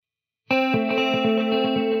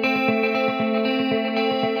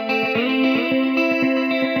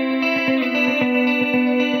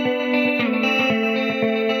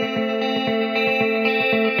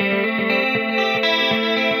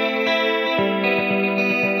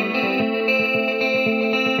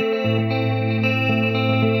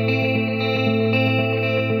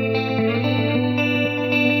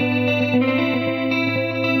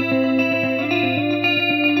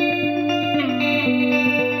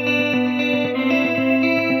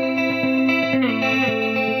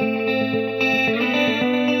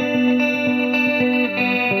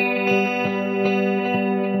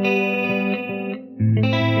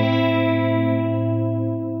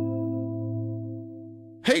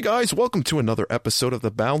Hey guys, welcome to another episode of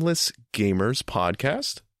the Boundless Gamers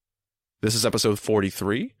podcast. This is episode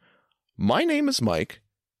 43. My name is Mike,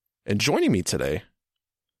 and joining me today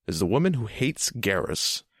is the woman who hates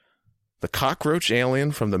Garrus, the cockroach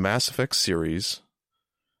alien from the Mass Effect series,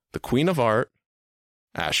 the Queen of Art,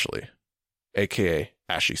 Ashley, aka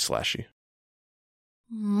Ashy Slashy.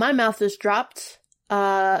 My mouth is dropped.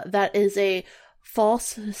 That is a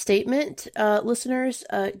false statement, listeners.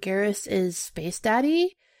 Garrus is Space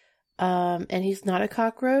Daddy, and he's not a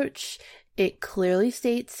cockroach. It clearly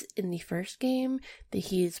states in the first game that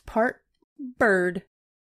he's part bird.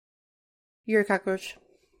 You're a cockroach.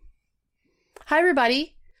 Hi,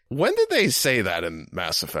 everybody. When did they say that in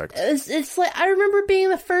Mass Effect? It's like, I remember being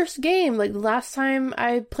the first game, like the last time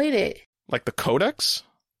I played it. Like the Codex?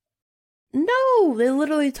 No, they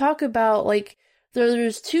literally talk about, like,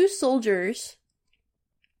 there's two soldiers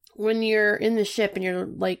when you're in the ship and you're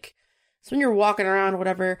like, so when you're walking around or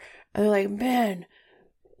whatever, and they're like, man,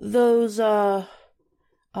 those,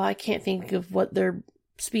 I can't think of what their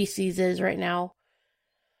species is right now,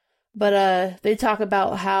 but, they talk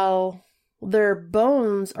about how their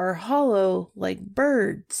bones are hollow like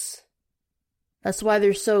birds. That's why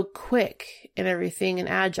they're so quick and everything and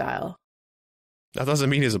agile. That doesn't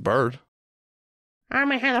mean he's a bird.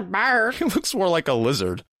 I'm a bird. He looks more like a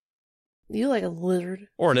lizard. You like a lizard.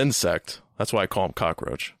 Or an insect. That's why I call him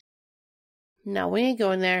cockroach. No, we ain't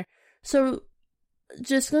going there. So,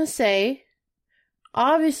 just gonna say,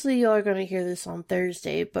 obviously y'all are gonna hear this on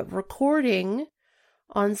Thursday, but recording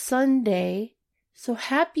on Sunday. So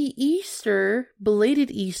happy Easter, belated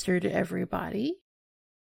Easter to everybody.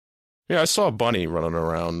 Yeah, I saw a bunny running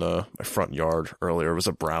around my front yard earlier. It was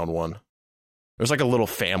a brown one. There's like a little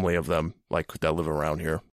family of them, like, that live around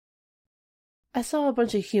here. I saw a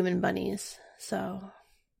bunch of human bunnies, so...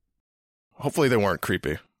 Hopefully they weren't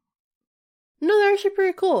creepy. No, they're actually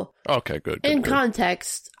pretty cool. Okay, good. In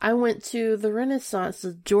context, I went to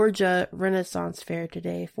the Georgia Renaissance Fair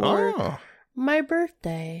today for my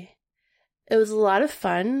birthday. It was a lot of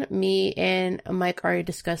fun. Me and Mike already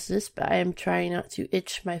discussed this, but I am trying not to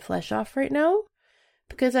itch my flesh off right now,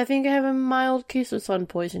 because I think I have a mild case of sun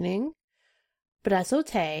poisoning. But that's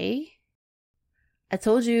okay. I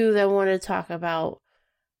told you that I wanted to talk about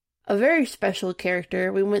a very special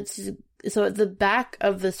character. We went to... So at the back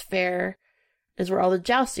of this fair is where all the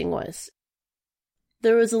jousting was.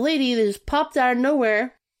 There was a lady that just popped out of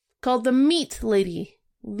nowhere called the Meat Lady.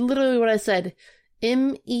 Literally what I said.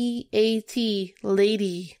 M-E-A-T,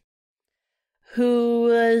 lady. Who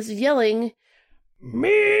was yelling,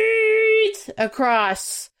 "Meat!"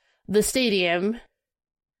 across the stadium.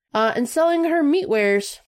 And selling her meat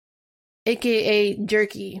wares, aka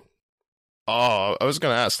jerky. Oh, I was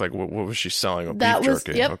going to ask, like, what was she selling? That beef was,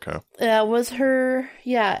 jerky? yep. Okay. That was her,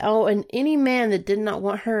 yeah. Oh, and any man that did not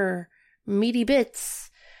want her meaty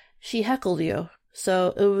bits, she heckled you.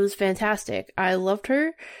 So it was fantastic. I loved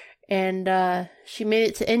her, and she made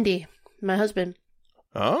it to Indy, my husband.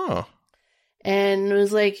 Oh. And it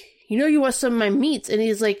was like, you want some of my meats? And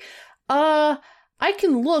he's like, I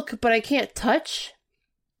can look, but I can't touch.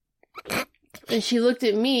 And she looked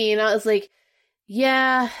at me, and I was like,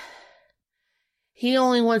 yeah, he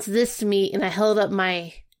only wants this meat. And I held up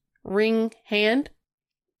my ring hand.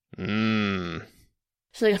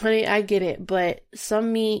 She's like, honey, I get it, but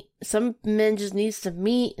some men just need some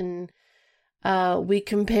meat. And we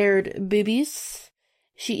compared boobies.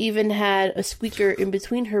 She even had a squeaker in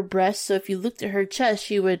between her breasts, so if you looked at her chest,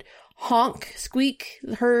 she would squeak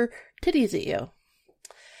her titties at you.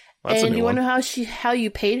 And you want to know how you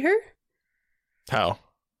paid her? How?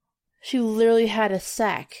 She literally had a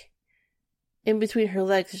sack in between her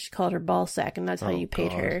legs. She called her ball sack, and that's how you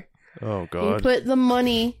paid her. Oh, God. You put the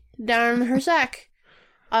money down in her sack.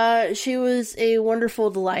 She was a wonderful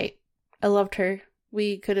delight. I loved her.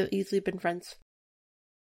 We could have easily been friends.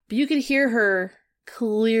 But you could hear her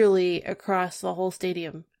clearly across the whole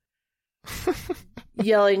stadium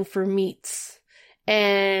yelling for meats.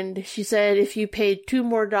 And she said if you paid $2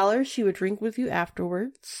 more, she would drink with you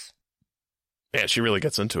afterwards. Yeah, she really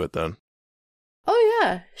gets into it then. Oh,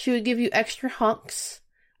 yeah. She would give you extra hunks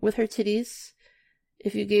with her titties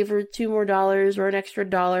if you gave her $2 more or an extra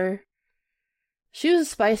 $1. She was a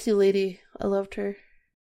spicy lady. I loved her.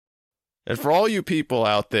 And for all you people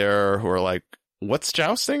out there who are like, what's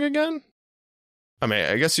jousting again? I mean,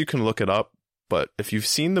 I guess you can look it up, but if you've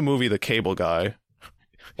seen the movie The Cable Guy...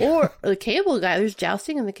 Or The Cable Guy, there's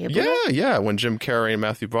jousting in The Cable Guy? Yeah. When Jim Carrey and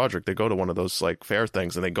Matthew Broderick, they go to one of those, like, fair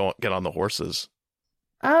things and they go get on the horses.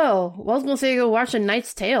 Oh, well, I was going to say go watch A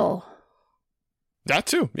Knight's Tale. That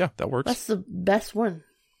too. Yeah, that works. That's the best one.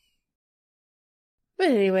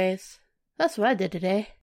 But anyways, That's what I did today.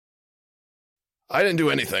 I didn't do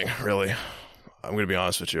anything, really. I'm going to be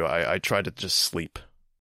honest with you. I tried to just sleep.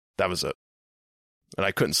 That was it. And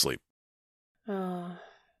I couldn't sleep. Oh.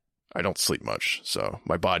 I don't sleep much, so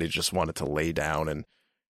my body just wanted to lay down and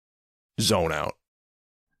zone out.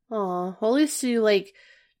 Oh, well, at least you, like,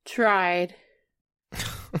 tried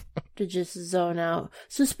to just zone out.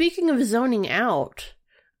 So speaking of zoning out,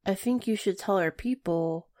 I think you should tell our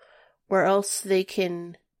people where else they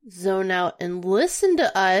can zone out and listen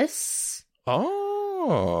to us.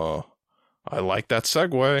 Oh, I like that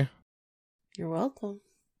segue. You're welcome.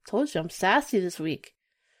 Told you, I'm sassy this week.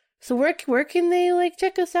 So where can they, like,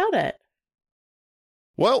 check us out at?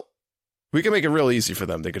 Well, we can make it real easy for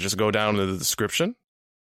them. They could just go down to the description,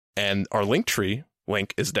 and our Linktree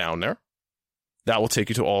link is down there. That will take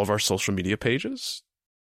you to all of our social media pages.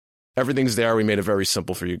 Everything's there. We made it very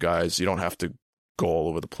simple for you guys. You don't have to go all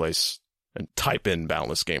over the place and type in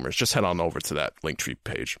Boundless Gamers. Just head on over to that Linktree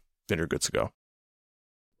page, and you're good to go.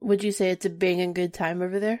 Would you say it's a banging good time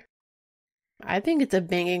over there? I think it's a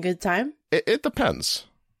banging good time. It depends.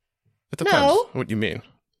 It depends. No. What you mean?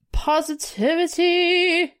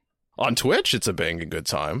 Positivity. On Twitch, it's a banging good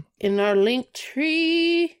time. In our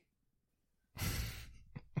Linktree.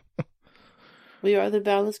 We are the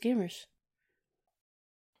Boundless Gamers.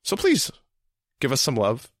 So please, give us some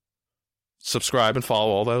love. Subscribe and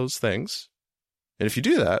follow all those things. And if you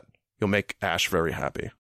do that, you'll make Ash very happy.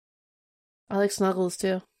 I like snuggles,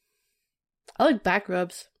 too. I like back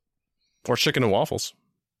rubs. Or chicken and waffles.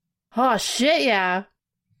 Oh, shit, yeah.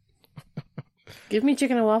 Give me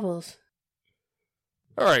chicken and waffles.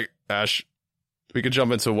 All right, Ash. We could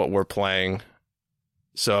jump into what we're playing.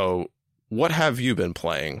 So, what have you been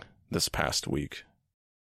playing this past week?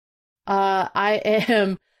 I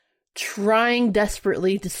am trying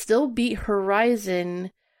desperately to still beat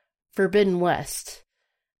Horizon Forbidden West.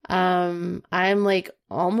 I'm like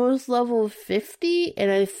almost level 50, and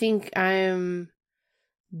I think I'm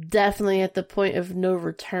definitely at the point of no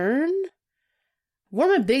return. One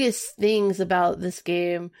of my biggest things about this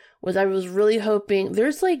game was I was really hoping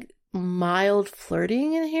there's like mild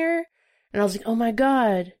flirting in here, and I was like, oh my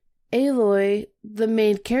god, Aloy, the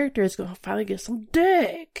main character, is gonna finally get some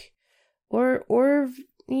dick, or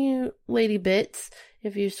you know, lady bits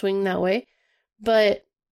if you swing that way. But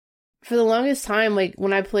for the longest time, like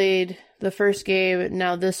when I played the first game,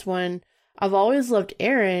 now this one, I've always loved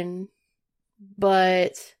Aaron,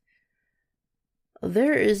 but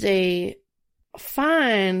there is a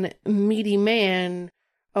fine, meaty man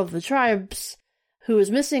of the tribes who is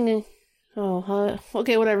missing.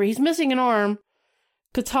 Okay, whatever. He's missing an arm.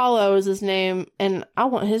 Katalo is his name, and I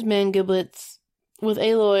want his man giblets with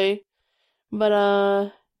Aloy.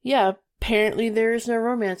 But, yeah, apparently there's no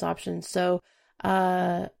romance option, so,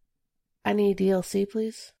 I need DLC,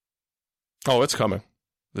 please. Oh, it's coming.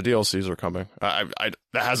 The DLCs are coming. That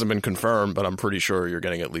hasn't been confirmed, but I'm pretty sure you're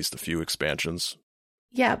getting at least a few expansions.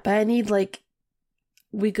 Yeah, but I need, like,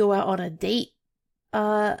 we go out on a date,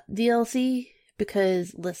 DLC,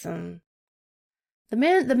 because, listen, the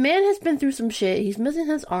man has been through some shit. He's missing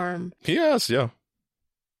his arm. He has, yeah.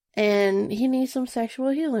 And he needs some sexual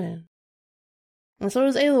healing. And so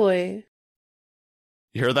does Aloy.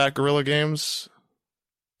 You hear that, Guerrilla Games?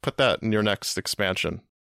 Put that in your next expansion.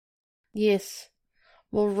 Yes.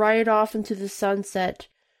 We'll ride off into the sunset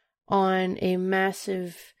on a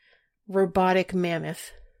massive robotic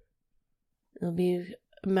mammoth. It'll be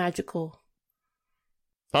magical.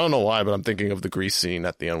 I don't know why, but I'm thinking of the Grease scene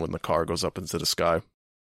at the end when the car goes up into the sky.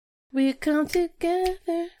 We come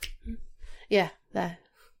together. Yeah, that.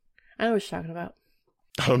 I know what you're talking about.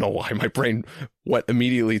 I don't know why my brain went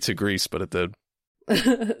immediately to Grease, but it did.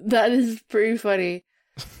 That is pretty funny.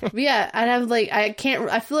 But yeah, I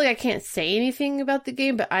feel like I can't say anything about the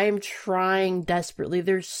game, but I am trying desperately.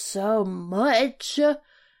 There's so much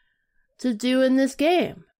to do in this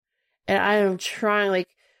game. And I am trying, like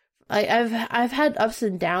I've had ups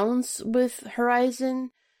and downs with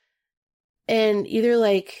Horizon, and either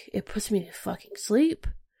like it puts me to fucking sleep,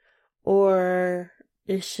 or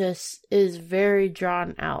it's just is very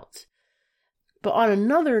drawn out. But on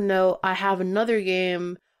another note, I have another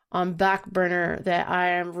game on back burner that I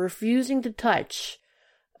am refusing to touch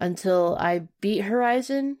until I beat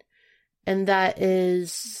Horizon, and that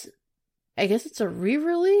is, I guess it's a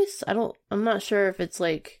re-release? I'm not sure if it's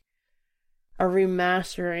like a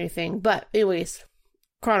remaster or anything, but anyways,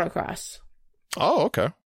 Chrono Cross. Oh, okay.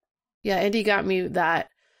 Yeah, Andy got me that,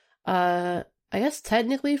 I guess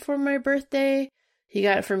technically for my birthday. He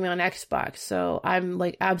got it for me on Xbox, so I'm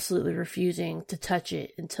like absolutely refusing to touch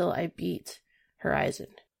it until I beat Horizon.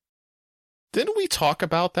 Didn't we talk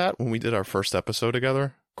about that when we did our first episode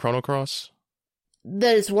together, Chrono Cross?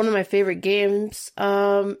 that is one of my favorite games.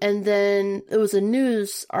 And then it was a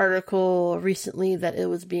news article recently that it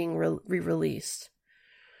was being re-released.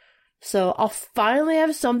 So I'll finally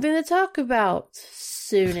have something to talk about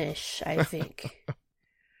soonish, I think.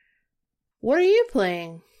 What are you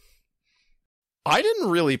playing? I didn't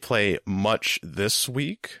really play much this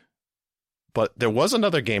week, but there was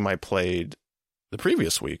another game I played the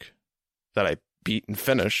previous week that I beat and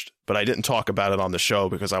finished, but I didn't talk about it on the show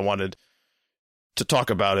because I wanted to talk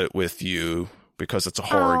about it with you because it's a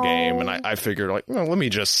horror game, and I figured, like, well, let me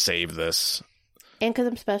just save this. And because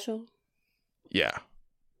I'm special? Yeah.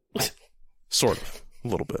 Sort of. A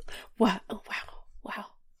little bit. Wow.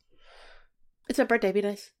 It's my birthday, be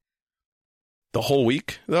nice. The whole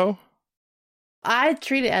week, though? I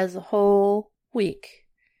treat it as a whole week.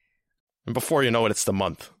 And before you know it, it's the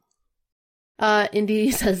month.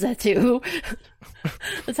 Indy says that too.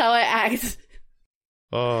 That's how I act.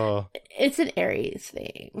 It's an Aries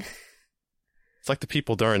thing. It's like the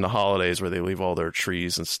people during the holidays where they leave all their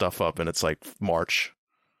trees and stuff up, and it's like March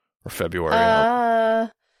or February.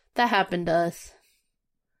 That happened to us.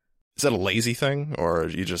 Is that a lazy thing, or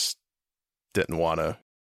you just didn't want to?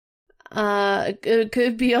 It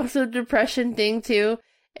could be also a depression thing too,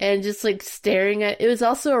 and just like staring at it was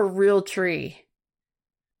also a real tree.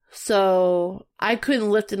 So I couldn't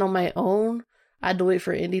lift it on my own. I had to wait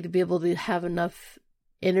for Indy to be able to have enough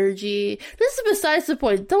energy. This is besides the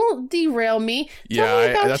point. Don't derail me. Tell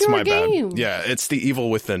me about that's your my game. bad. Yeah, it's The Evil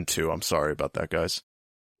Within 2. I'm sorry about that, guys.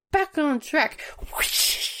 Back on track.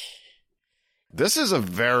 This is a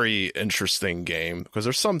very interesting game because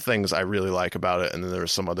there's some things I really like about it, and then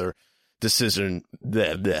there's some other decisions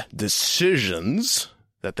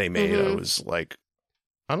that they made. I was like,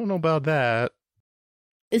 I don't know about that.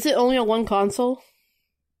 Is it only on one console?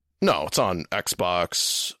 No, it's on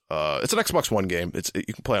Xbox. It's an Xbox One game.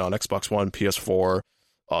 You can play it on Xbox One, PS4,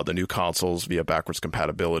 the new consoles via backwards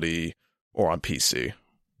compatibility, or on PC.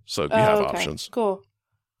 So you have options. Cool.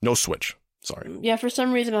 No Switch. Sorry. Yeah, for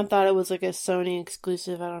some reason I thought it was like a Sony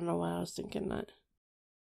exclusive. I don't know why I was thinking that.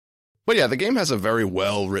 But yeah, the game has a very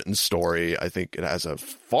well-written story. I think it has a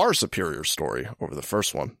far superior story over the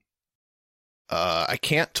first one. I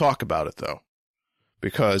can't talk about it, though,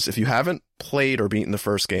 because if you haven't played or beaten the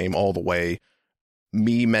first game all the way,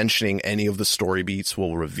 me mentioning any of the story beats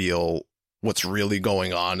will reveal what's really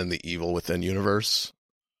going on in the Evil Within universe.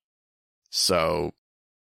 So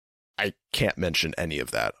I can't mention any of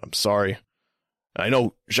that. I'm sorry. I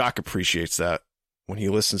know Jacques appreciates that. When he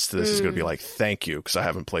listens to this, he's going to be like, thank you, because I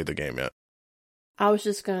haven't played the game yet. I was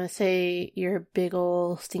just going to say you're a big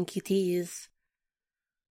ol' stinky tease.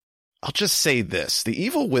 I'll just say this. The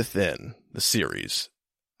Evil Within, the series,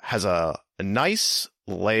 has a nice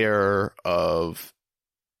layer of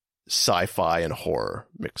sci-fi and horror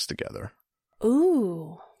mixed together.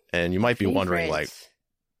 Ooh. And you might be wondering, like,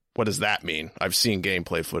 what does that mean? I've seen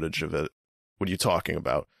gameplay footage of it. What are you talking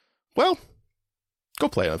about? Well, go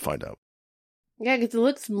play it and find out. Yeah, because it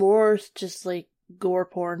looks more just like gore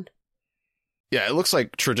porn. Yeah, it looks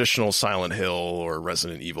like traditional Silent Hill or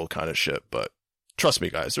Resident Evil kind of shit, but trust me,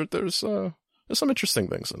 guys, there's some interesting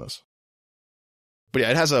things in this. But yeah,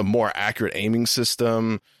 it has a more accurate aiming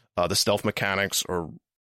system. The stealth mechanics are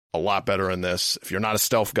a lot better in this. If you're not a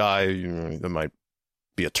stealth guy, that might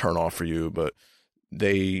be a turnoff for you, but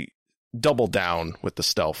they double down with the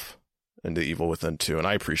stealth in the Evil Within 2, and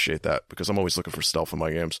I appreciate that because I'm always looking for stealth in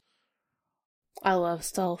my games. I love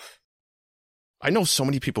stealth. I know so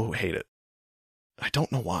many people who hate it. I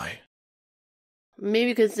don't know why.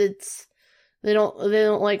 Maybe because they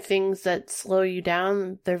don't like things that slow you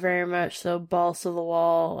down. They're very much so balls to the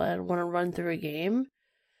wall and want to run through a game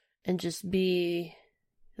and just be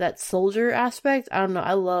that soldier aspect. I don't know.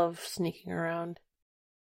 I love sneaking around.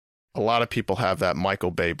 A lot of people have that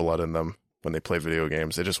Michael Bay blood in them when they play video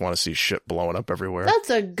games. They just want to see shit blowing up everywhere. That's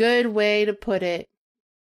a good way to put it.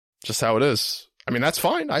 Just how it is. I mean, that's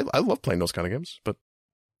fine. I love playing those kind of games, but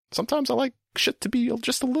sometimes I like shit to be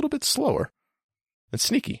just a little bit slower and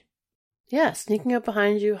sneaky. Yeah, sneaking up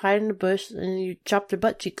behind you, hide in the bush, and you chop their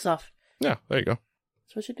butt cheeks off. Yeah, there you go.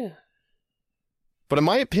 That's what you do. But in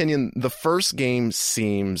my opinion, the first game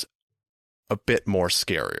seems a bit more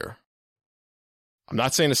scarier. I'm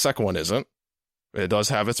not saying the second one isn't. It does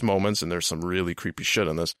have its moments, and there's some really creepy shit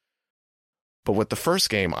in this. But with the first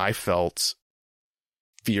game, I felt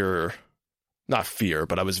not fear,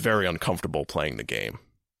 but I was very uncomfortable playing the game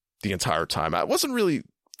the entire time. I wasn't really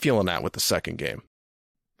feeling that with the second game.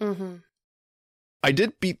 Mm-hmm. I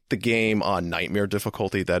did beat the game on Nightmare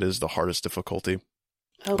difficulty. That is the hardest difficulty.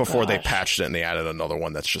 Before they patched it and they added another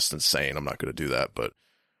one that's just insane. I'm not going to do that. But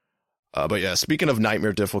yeah, speaking of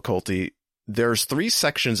Nightmare difficulty, there's 3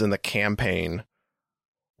 sections in the campaign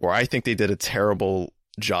where I think they did a terrible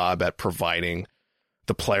job at providing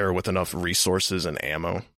the player with enough resources and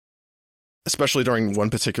ammo, especially during one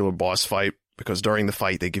particular boss fight, because during the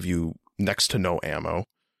fight, they give you next to no ammo.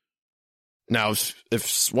 Now,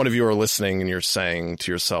 if one of you are listening and you're saying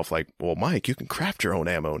to yourself, like, well, Mike, you can craft your own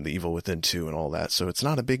ammo in the Evil Within 2 and all that, so it's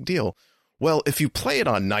not a big deal. Well, if you play it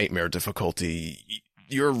on Nightmare difficulty,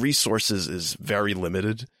 your resources is very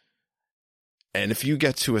limited. And if you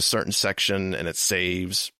get to a certain section and it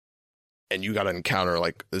saves, and you got to encounter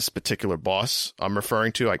like this particular boss I'm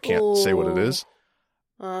referring to, I can't say what it is.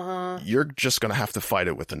 You're just going to have to fight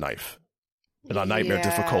it with a knife. And on Nightmare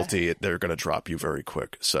difficulty, they're going to drop you very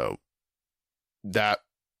quick. So that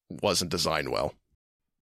wasn't designed well.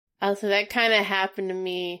 Also, that kind of happened to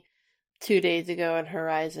me 2 days ago in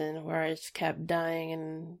Horizon, where I just kept dying,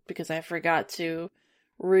 and because I forgot to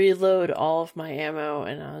reload all of my ammo,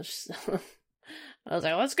 and I was just, I was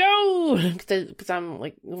like, let's go! Because I'm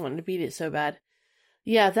like wanting to beat it so bad.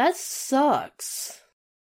 Yeah, that sucks.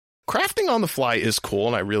 Crafting on the fly is cool,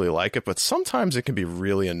 and I really like it, but sometimes it can be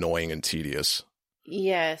really annoying and tedious.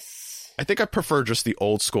 Yes. I think I prefer just the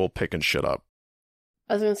old school picking shit up.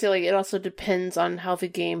 I was going to say, like, it also depends on how the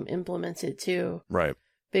game implements it, too. Right.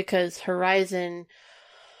 Because Horizon,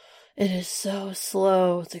 it is so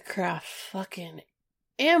slow to craft fucking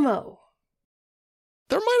ammo.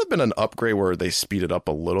 There might have been an upgrade where they speed it up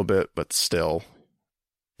a little bit, but still,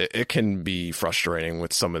 it can be frustrating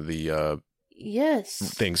with some of the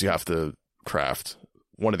things you have to craft.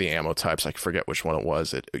 One of the ammo types, I forget which one it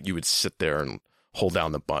was, you would sit there and hold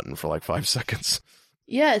down the button for like 5 seconds.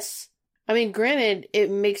 Yes. I mean, granted, it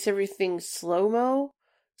makes everything slow-mo,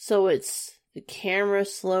 so it's the camera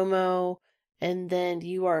slow-mo, and then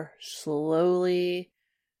you are slowly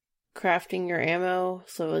crafting your ammo,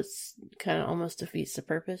 so it's kind of almost defeats the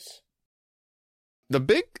purpose. The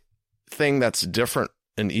big thing that's different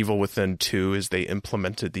in Evil Within 2 is they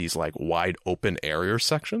implemented these like wide open area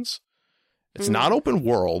sections. It's not open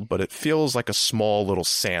world, but it feels like a small little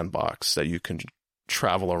sandbox that you can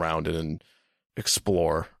travel around in and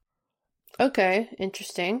explore. Okay,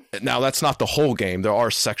 interesting. Now, that's not the whole game. There are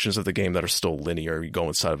sections of the game that are still linear. You go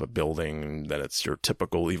inside of a building, and then it's your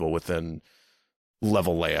typical Evil Within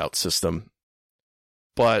level layout system.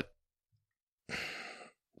 But,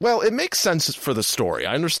 well, it makes sense for the story.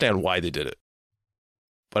 I understand why they did it.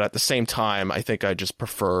 But at the same time, I think I just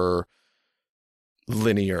prefer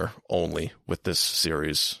linear only with this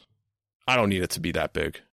series. I don't need it to be that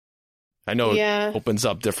big. I know it opens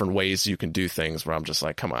up different ways you can do things where I'm just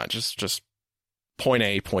like, come on, just point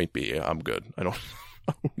A, point B. I'm good. I don't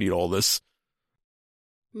need all this.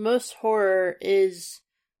 Most horror is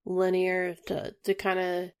linear to kind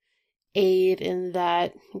of aid in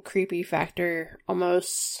that creepy factor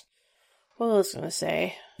almost. What was I going to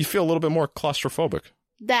say? You feel a little bit more claustrophobic.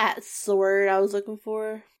 That's the word I was looking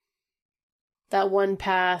for. That one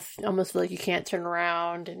path, almost feel like you can't turn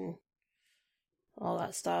around and all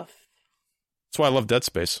that stuff. That's why I love Dead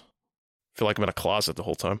Space. I feel like I'm in a closet the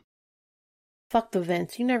whole time. Fuck the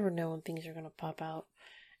vents. You never know when things are going to pop out.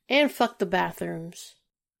 And fuck the bathrooms.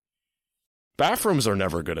 Bathrooms are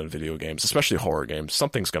never good in video games, especially horror games.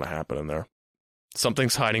 Something's going to happen in there.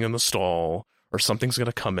 Something's hiding in the stall, or something's going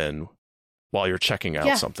to come in while you're checking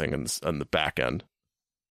out something in the back end.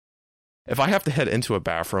 If I have to head into a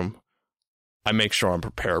bathroom, I make sure I'm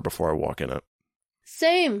prepared before I walk in it.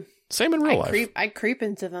 Same in real life. I creep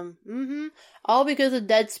into them. All because of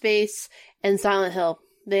Dead Space and Silent Hill.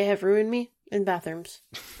 They have ruined me in bathrooms.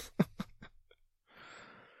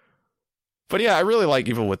 But yeah, I really like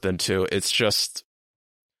Evil Within 2. It's just,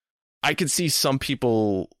 I could see some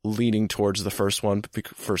people leaning towards the first one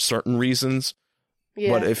for certain reasons.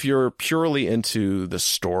 Yeah. But if you're purely into the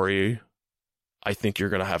story, I think you're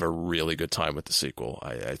going to have a really good time with the sequel.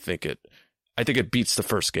 I think it beats the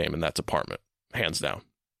first game in that department, hands down.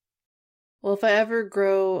 Well, if I ever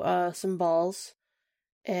grow some balls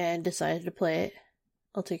and decide to play it,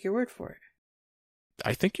 I'll take your word for it.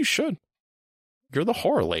 I think you should. You're the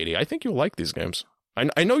horror lady. I think you'll like these games.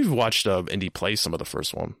 I know you've watched Indy play some of the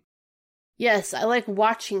first one. Yes, I like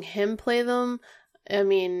watching him play them. I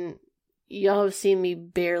mean, y'all have seen me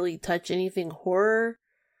barely touch anything horror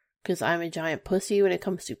because I'm a giant pussy when it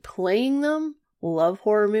comes to playing them. Love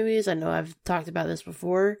horror movies. I know I've talked about this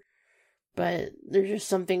before. But there's just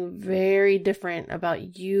something very different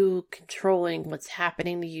about you controlling what's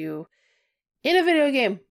happening to you in a video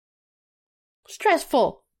game.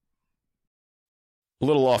 Stressful. A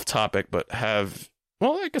little off topic, but I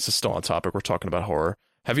guess it's still on topic. We're talking about horror.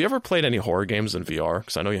 Have you ever played any horror games in VR?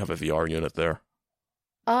 Because I know you have a VR unit there.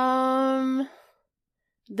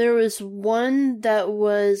 There was one that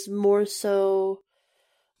was more so.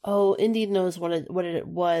 Oh, Indy knows what it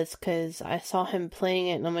was because I saw him playing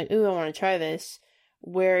it and I'm like, ooh, I want to try this.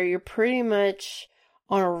 Where you're pretty much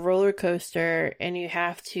on a roller coaster and you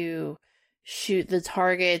have to shoot the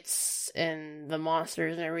targets and the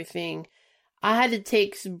monsters and everything. I had to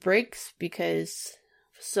take some breaks because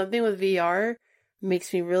something with VR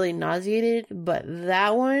makes me really nauseated, but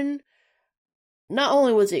that one, not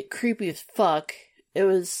only was it creepy as fuck, it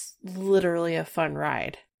was literally a fun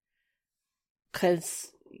ride.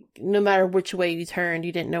 Because no matter which way you turned,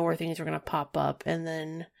 you didn't know where things were going to pop up, and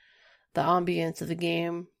then the ambience of the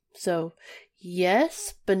game. So,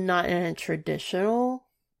 yes, but not in a traditional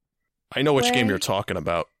I know which way. game you're talking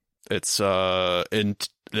about. It's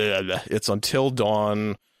it's Until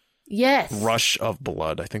Dawn. Yes. Rush of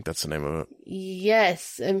Blood. I think that's the name of it.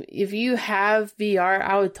 Yes. And if you have VR,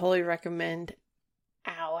 I would totally recommend.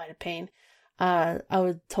 Ow, I had a pain. I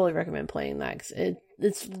would totally recommend playing that because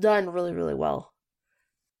it's done really, really well.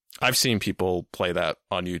 I've seen people play that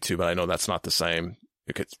on YouTube, and I know that's not the same.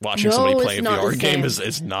 Because watching No, somebody it's play a not the VR game same.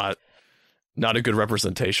 is not a good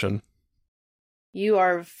representation. You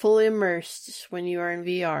are fully immersed when you are in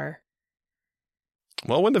VR.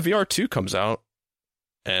 Well, when the VR 2 comes out,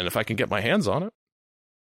 and if I can get my hands on it,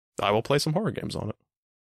 I will play some horror games on it.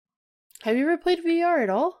 Have you ever played VR at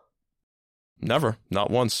all? Never.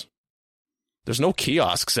 Not once. There's no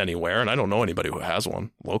kiosks anywhere, and I don't know anybody who has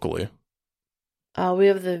one locally. We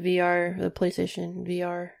have the PlayStation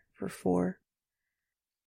VR for 4.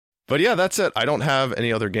 But yeah, that's it. I don't have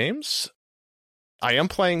any other games. I am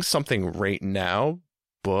playing something right now,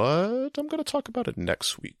 but I'm going to talk about it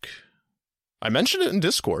next week. I mentioned it in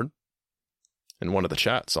Discord, in one of the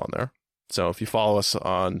chats on there. So if you follow us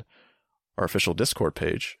on our official Discord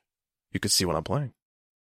page, you could see what I'm playing.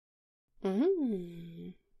 Mm-hmm.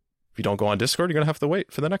 If you don't go on Discord, you're going to have to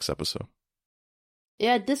wait for the next episode.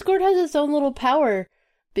 Yeah, Discord has its own little power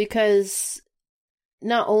because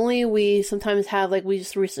not only we sometimes have, like, we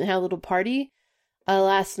just recently had a little party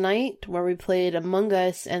last night where we played Among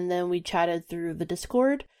Us and then we chatted through the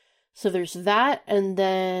Discord. So there's that, and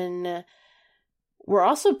then we're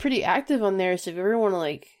also pretty active on there, so if you ever want to,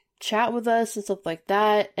 like, chat with us and stuff like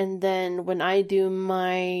that, and then when I do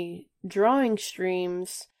my drawing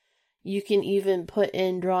streams, you can even put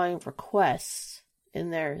in drawing requests in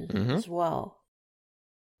there as well.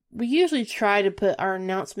 We usually try to put our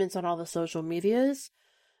announcements on all the social medias,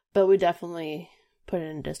 but we definitely put it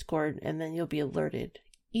in Discord, and then you'll be alerted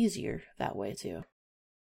easier that way, too.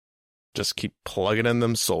 Just keep plugging in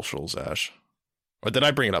them socials, Ash. Or did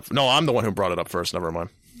I bring it up? No, I'm the one who brought it up first. Never mind.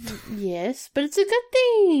 Yes, but it's a good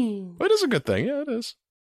thing. It is a good thing. Yeah, it is.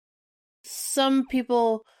 Some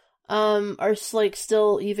people are, like,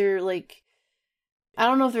 still either, like, I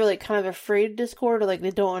don't know if they're, like, kind of afraid of Discord or, like,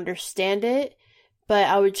 they don't understand it. But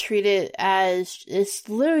I would treat it as it's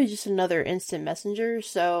literally just another instant messenger.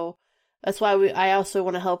 So that's why I also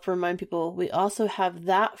want to help remind people we also have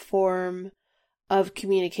that form of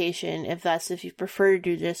communication if you prefer to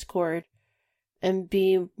do Discord and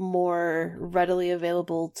be more readily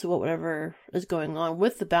available to whatever is going on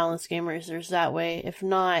with the Balanced Gamers. There's that way. If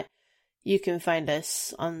not, you can find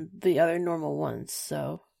us on the other normal ones.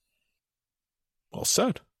 So well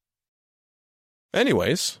said.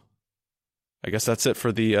 Anyways, I guess that's it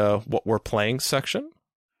for the what we're playing section.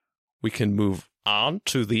 We can move on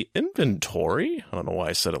to the inventory. I don't know why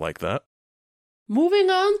I said it like that. Moving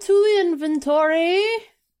on to the inventory.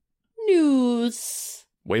 News.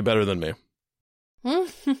 Way better than me.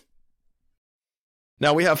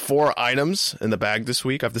 Now we have 4 items in the bag this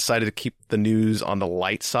week. I've decided to keep the news on the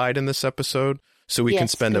light side in this episode so we can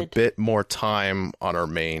spend a bit more time on our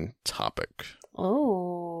main topic.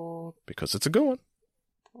 Oh. Because it's a good one.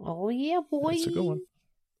 Oh, yeah, boy. It's a good one.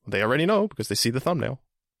 They already know because they see the thumbnail,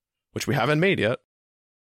 which we haven't made yet.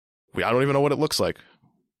 I don't even know what it looks like.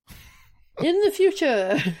 In the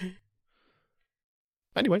future.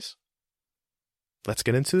 Anyways, let's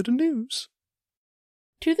get into the news.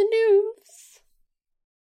 To the news.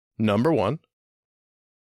 Number 1.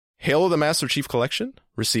 Halo the Master Chief Collection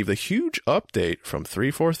received a huge update from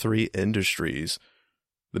 343 Industries.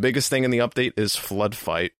 The biggest thing in the update is Flood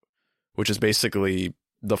Fight, which is basically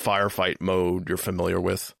the firefight mode you're familiar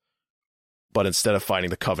with. But instead of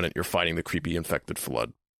fighting the Covenant, you're fighting the creepy infected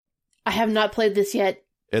Flood. I have not played this yet.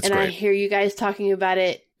 It's and great. I hear you guys talking about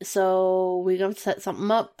it, so we're going to set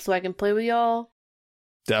something up so I can play with y'all.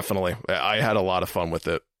 Definitely. I had a lot of fun with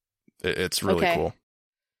it. It's really cool.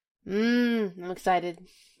 I'm excited.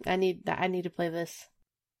 I need to play this.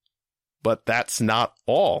 But that's not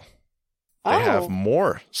all. They have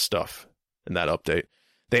more stuff in that update.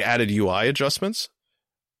 They added UI adjustments,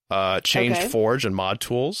 Changed Okay. Forge and mod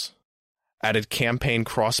tools. Added campaign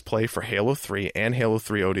crossplay for Halo 3 and Halo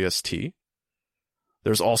 3 ODST.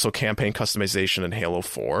 There's also campaign customization in Halo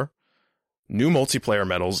 4. New multiplayer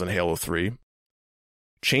medals in Halo 3.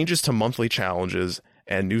 Changes to monthly challenges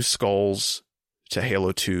and new skulls to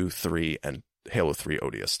Halo 2, 3, and Halo 3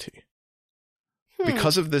 ODST.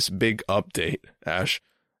 Because of this big update, Ash,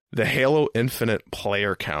 the Halo Infinite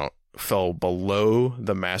player count fell below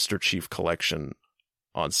the Master Chief Collection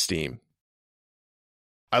on Steam.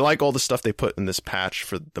 I like all the stuff they put in this patch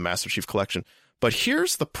for the Master Chief Collection, but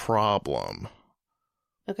here's the problem.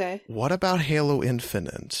 Okay. What about Halo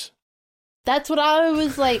Infinite? That's what I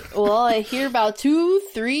was like, well, I hear about 2,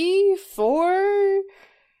 3, 4.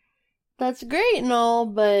 That's great and all,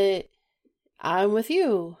 but I'm with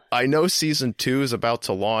you. I know Season 2 is about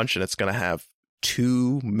to launch, and it's going to have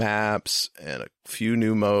 2 maps and a few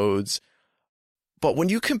new modes. But when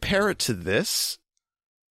you compare it to this,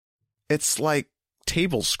 it's like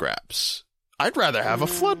table scraps. I'd rather have a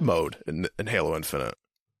flood mode in Halo Infinite.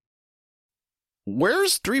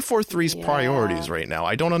 Where's 343's priorities right now?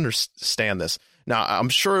 I don't understand this. Now, I'm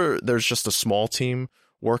sure there's just a small team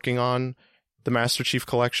working on the Master Chief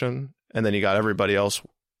Collection, and then you got everybody else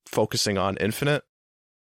focusing on Infinite.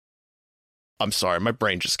 I'm sorry, my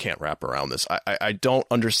brain just can't wrap around this. I don't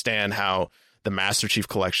understand how the Master Chief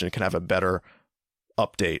Collection can have a better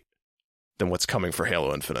update than what's coming for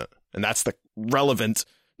Halo Infinite. And that's the relevant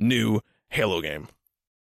new Halo game.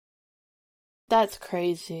 That's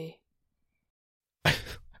crazy.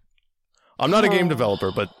 I'm not a game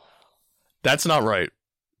developer, but that's not right.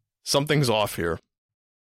 Something's off here.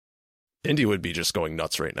 Indy would be just going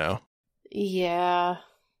nuts right now. Yeah.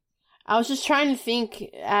 I was just trying to think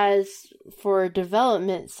as for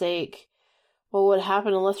development's sake, what would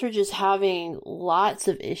happen unless they're just having lots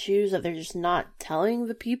of issues that they're just not telling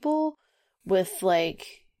the people with,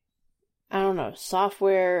 like, I don't know,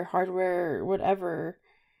 software, hardware, whatever,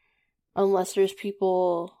 unless there's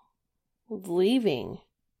people leaving.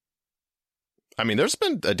 I mean, there's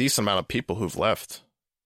been a decent amount of people who've left.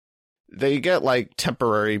 They get, like,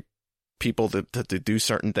 temporary people to do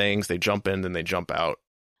certain things. They jump in, then they jump out.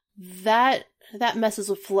 That messes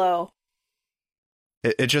with flow.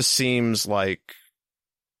 It just seems like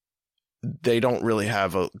they don't really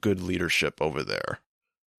have a good leadership over there.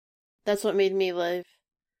 That's what made me leave.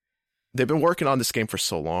 They've been working on this game for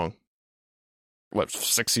so long. What,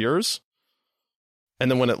 6 years? And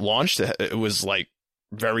then when it launched, it was like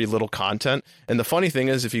very little content. And the funny thing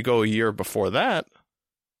is, if you go a year before that,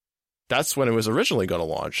 that's when it was originally going to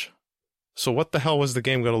launch. So what the hell was the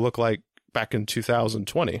game going to look like back in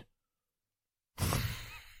 2020?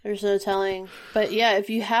 There's no telling. But yeah, if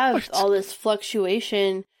you have all this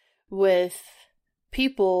fluctuation with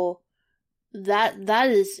people, that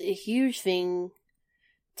is a huge thing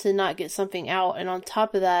to not get something out. And on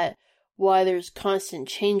top of that, why there's constant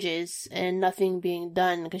changes and nothing being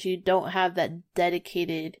done because you don't have that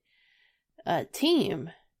dedicated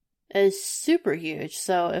team is super huge.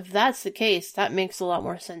 So if that's the case, that makes a lot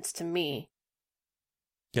more sense to me.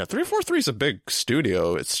 Yeah, 343 is a big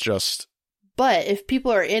studio. It's just... But if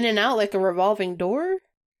people are in and out like a revolving door?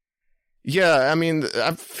 Yeah, I mean,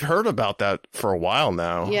 I've heard about that for a while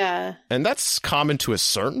now. Yeah. And that's common to a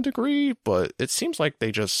certain degree, but it seems like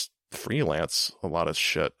they just freelance a lot of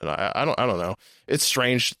shit. And I don't know. It's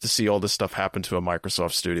strange to see all this stuff happen to a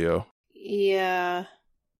Microsoft studio. Yeah.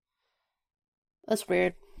 That's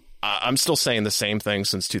weird. I'm still saying the same thing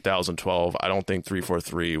since 2012. I don't think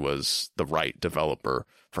 343 was the right developer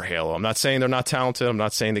for Halo. I'm not saying they're not talented. I'm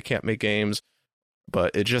not saying they can't make games.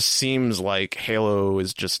 But it just seems like Halo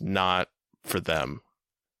is just not for them.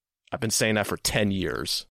 I've been saying that for 10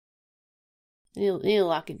 years. You need to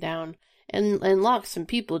lock it down. And lock some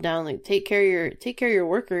people down. Like take care of your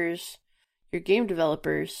workers, your game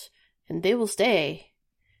developers, and they will stay.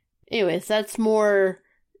 Anyways, that's more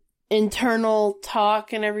internal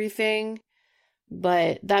talk and everything.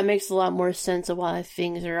 But that makes a lot more sense of why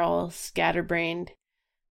things are all scatterbrained.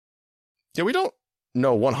 Yeah, we don't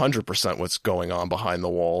know 100% what's going on behind the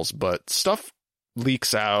walls, but stuff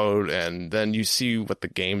leaks out, and then you see what the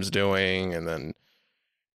game's doing, and then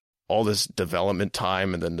all this development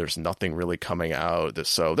time, and then there's nothing really coming out.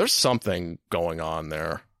 So there's something going on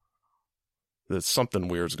there. There's something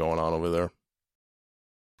weird's going on over there.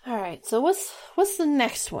 All right, so what's the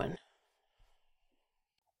next one?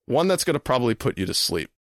 One that's going to probably put you to sleep.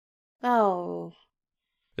 Oh.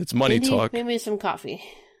 It's money talk. Make me some coffee.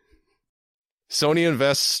 Sony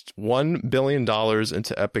invests $1 billion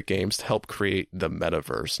into Epic Games to help create the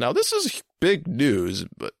metaverse. Now, this is big news,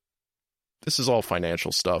 but this is all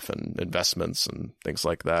financial stuff and investments and things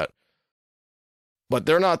like that. But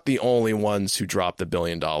they're not the only ones who dropped $1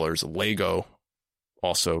 billion. Lego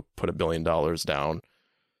also put $1 billion down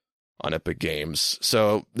on Epic Games.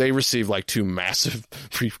 So they received like 2 massive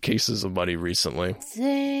briefcases of money recently.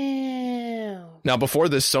 Damn. Now, before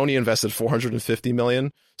this, Sony invested $450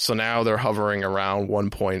 million. So now they're hovering around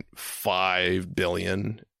 $1.5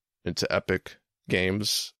 billion into Epic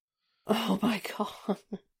Games. Oh my God.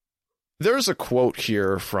 There's a quote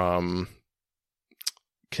here from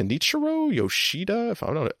Kenichiro Yoshida.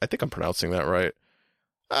 I think I'm pronouncing that right.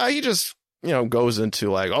 He just, goes into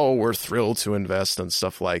like, oh, we're thrilled to invest and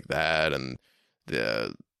stuff like that. And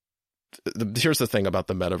here's the thing about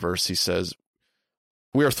the metaverse. He says,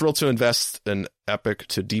 we are thrilled to invest in Epic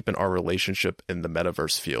to deepen our relationship in the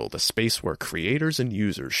metaverse field, a space where creators and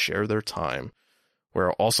users share their time.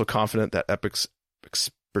 We're also confident that Epic's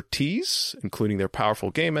expertise, including their powerful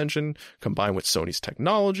game engine, combined with Sony's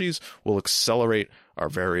technologies, will accelerate our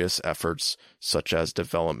various efforts, such as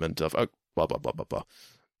development of blah, blah, blah, blah, blah.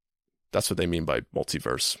 That's what they mean by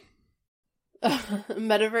multiverse.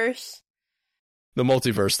 Metaverse? The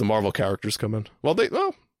multiverse, the Marvel characters come in. Well,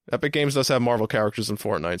 Epic Games does have Marvel characters in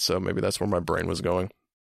Fortnite, so maybe that's where my brain was going.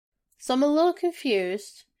 So I'm a little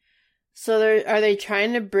confused. So are they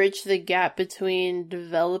trying to bridge the gap between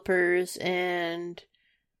developers and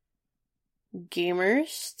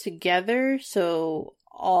gamers together so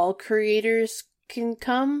all creators can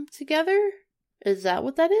come together? Is that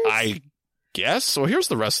what that is? I guess. So here's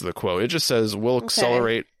the rest of the quote. It just says, we'll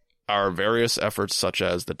accelerate our various efforts such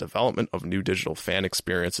as the development of new digital fan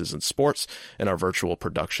experiences in sports and our virtual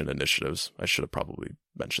production initiatives. I should have probably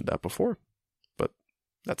mentioned that before, but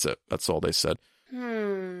that's it. That's all they said.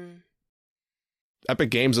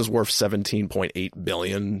 Epic Games is worth $17.8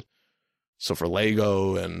 billion. So for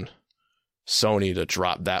Lego and Sony to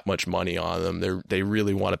drop that much money on them, they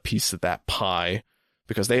really want a piece of that pie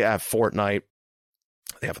because they have Fortnite.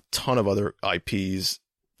 They have a ton of other IPs.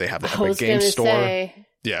 They have the Epic Game Store.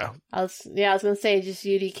 Yeah. I was going to say, just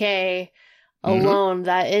UDK alone,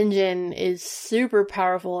 that engine is super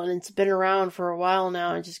powerful, and it's been around for a while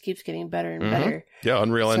now and just keeps getting better and better. Yeah,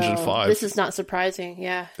 Unreal Engine 5. This is not surprising,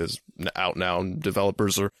 yeah. Is out now, and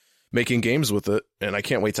developers are making games with it, and I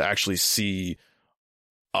can't wait to actually see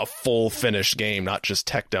a full finished game, not just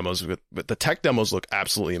tech demos. But the tech demos look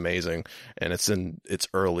absolutely amazing, and it's in its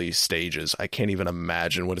early stages. I can't even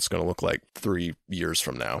imagine what it's going to look like 3 years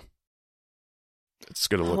from now. It's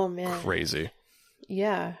going to look crazy.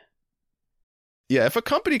 Yeah. Yeah, if a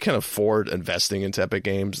company can afford investing into Epic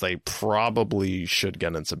Games, they probably should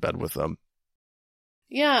get into bed with them.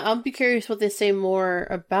 Yeah, I'll be curious what they say more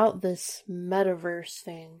about this metaverse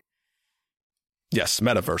thing. Yes,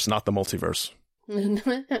 metaverse, not the multiverse.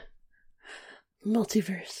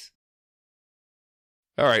 Multiverse.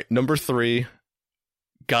 All right, number 3,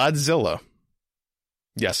 Godzilla.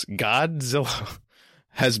 Yes, Godzilla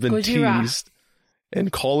has been Gojira. teased in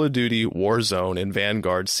Call of Duty Warzone and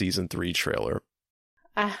Vanguard Season 3 trailer.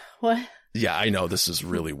 What? Yeah, I know, this is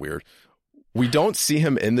really weird. We don't see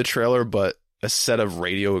him in the trailer, but a set of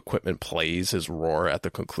radio equipment plays his roar at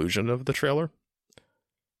the conclusion of the trailer.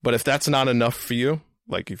 But if that's not enough for you,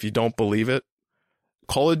 like if you don't believe it,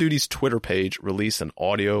 Call of Duty's Twitter page released an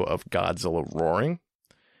audio of Godzilla roaring.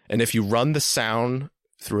 And if you run the sound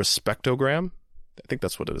through a spectrogram, I think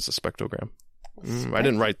that's what it is, a spectrogram. I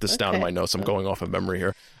didn't write this down in my notes. I'm going off of memory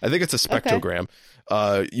here. I think it's a spectrogram.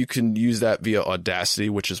 You can use that via Audacity,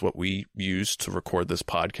 which is what we use to record this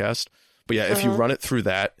podcast. But yeah, if you run it through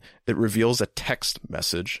that, it reveals a text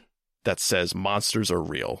message that says monsters are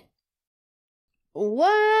real.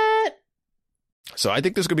 What? So I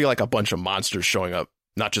think there's going to be like a bunch of monsters showing up.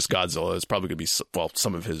 Not just Godzilla. It's probably going to be, well,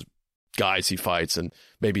 some of his guys he fights and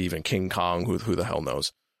maybe even King Kong, who the hell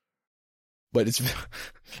knows. But it's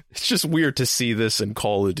just weird to see this in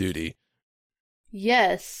Call of Duty.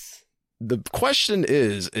 Yes. The question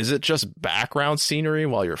is it just background scenery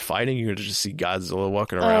while you're fighting? You're going to just see Godzilla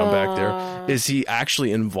walking around back there. Is he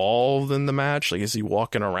actually involved in the match? Like, is he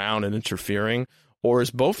walking around and interfering? Or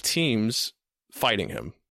is both teams fighting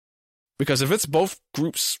him? Because if it's both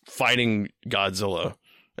groups fighting Godzilla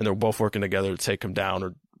and they're both working together to take him down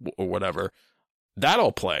or whatever,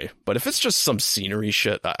 that'll play. But if it's just some scenery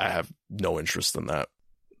shit, I have no interest in that.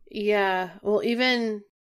 Yeah. Well, even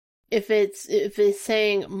if it's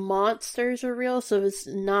saying monsters are real, so it's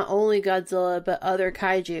not only Godzilla but other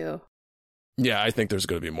kaiju. Yeah, I think there's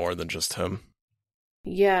going to be more than just him.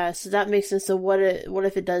 Yeah, so that makes sense. So what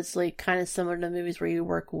if it does like kind of similar to movies where you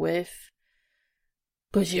work with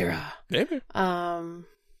Gojira? Maybe.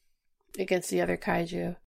 Against the other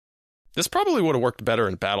kaiju. This probably would have worked better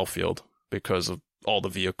in Battlefield because of all the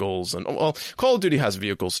vehicles. And, well, Call of Duty has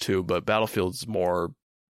vehicles too, but Battlefield's more...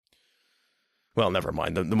 Well, never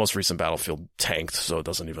mind. The most recent Battlefield tanked, so it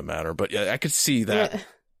doesn't even matter. But yeah, I could see that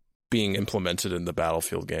being implemented in the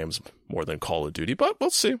Battlefield games more than Call of Duty. But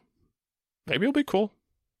we'll see. Maybe it'll be cool.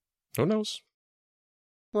 Who knows?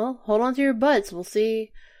 Well, hold on to your butts. We'll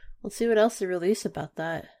see what else they release about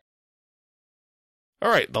that. All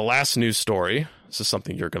right, the last news story. This is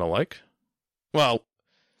something you're going to like. Well,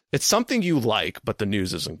 it's something you like, but the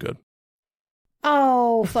news isn't good.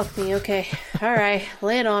 Oh, fuck me. Okay. All right.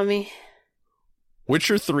 Lay it on me.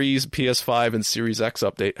 Witcher 3's PS5 and Series X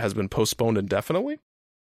update has been postponed indefinitely.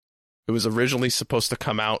 It was originally supposed to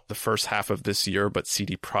come out the first half of this year, but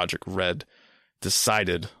CD Projekt Red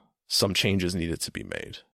decided some changes needed to be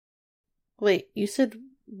made. Wait, you said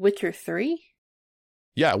Witcher 3?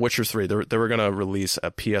 Yeah, Witcher 3. They were going to release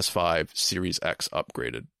a PS5 Series X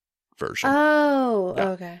upgraded version. Oh,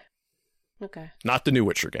 yeah. Okay. Not the new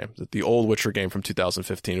Witcher game. The old Witcher game from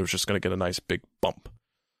 2015 was just going to get a nice big bump.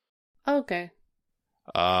 Okay.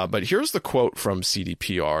 But here's the quote from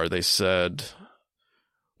CDPR. They said,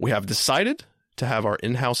 "We have decided to have our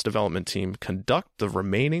in-house development team conduct the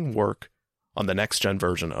remaining work on the next-gen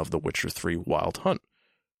version of The Witcher 3 Wild Hunt.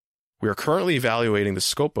 We are currently evaluating the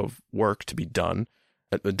scope of work to be done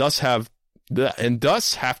and thus have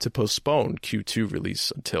to postpone Q2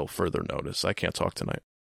 release until further notice." I can't talk tonight.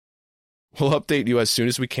 "We'll update you as soon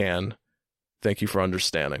as we can. Thank you for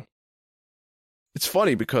understanding." It's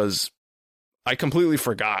funny because I completely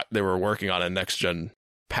forgot they were working on a next-gen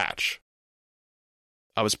patch.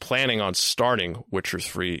 I was planning on starting Witcher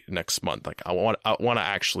 3 next month. Like, I want to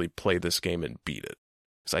actually play this game and beat it.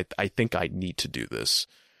 Because I think I need to do this.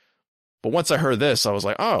 But once I heard this, I was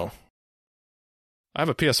like, oh, I have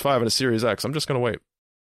a PS5 and a Series X. I'm just going to wait.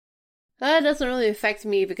 That doesn't really affect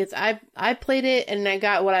me because I played it and I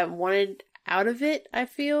got what I wanted out of it, I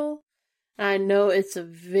feel. I know it's a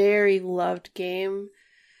very loved game.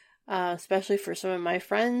 Especially for some of my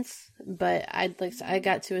friends, but I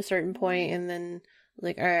got to a certain point and then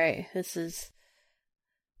all right, this is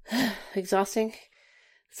exhausting.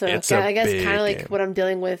 So I guess kind of like what I'm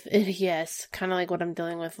dealing with. Yes, kind of like what I'm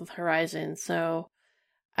dealing with Horizon. So,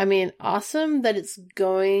 I mean, awesome that it's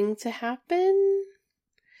going to happen.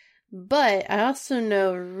 But I also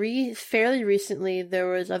know fairly recently there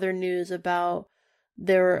was other news about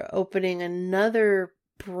they were opening another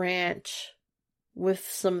branch with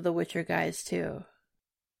some of the Witcher guys too.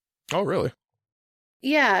 Oh, really?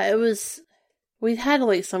 Yeah, we had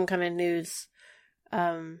like some kind of news.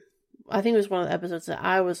 I think it was one of the episodes that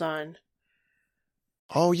I was on.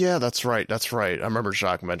 Oh yeah, that's right. I remember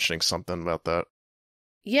Jacques mentioning something about that.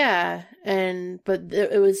 Yeah, but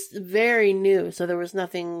it was very new, so there was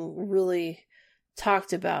nothing really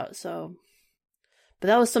talked about. So, but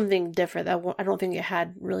that was something different. I don't think it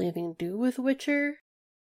had really anything to do with Witcher.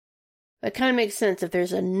 That kind of makes sense if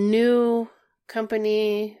there's a new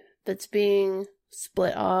company that's being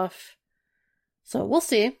split off. So we'll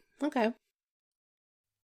see. Okay.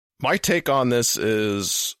 My take on this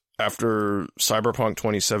is after Cyberpunk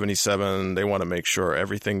 2077, they want to make sure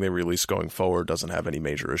everything they release going forward doesn't have any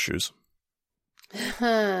major issues.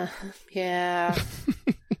 Yeah.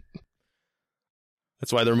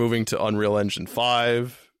 That's why they're moving to Unreal Engine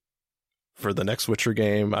 5 for the next Witcher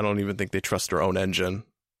game. I don't even think they trust their own engine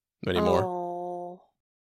anymore. Oh.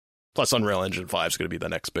 Plus, Unreal Engine 5 is going to be the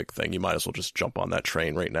next big thing. You might as well just jump on that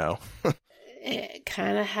train right now. It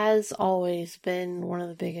kind of has always been one of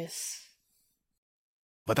the biggest.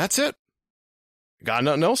 But that's it. Got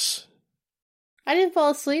nothing else? I didn't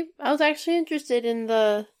fall asleep. I was actually interested in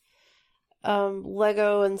the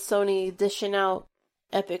Lego and Sony dishing out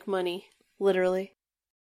epic money, literally.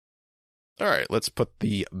 All right, let's put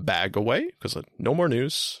the bag away because no more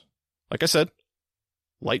news. Like I said,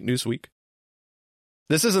 light news week.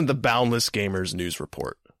 This isn't the Boundless Gamers news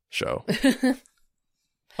report show.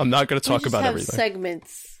 I'm not going to talk about everything.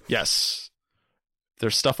 Segments. Yes. If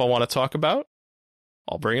there's stuff I want to talk about,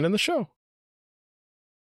 I'll bring it in the show.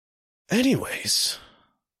 Anyways,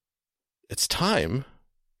 it's time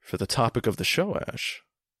for the topic of the show, Ash.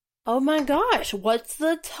 Oh my gosh, what's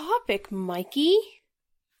the topic, Mikey?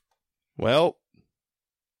 Well,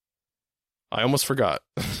 I almost forgot.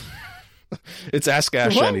 It's Ask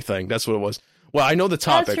Ash What? Anything. That's what it was. Well, I know the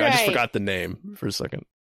topic. That's I just right. forgot the name for a second.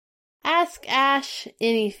 Ask Ash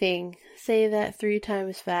anything. Say that 3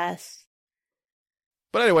 times fast.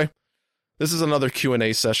 But anyway, this is another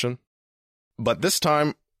Q&A session. But this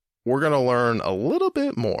time, we're going to learn a little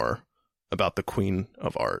bit more about the Queen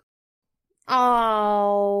of Art.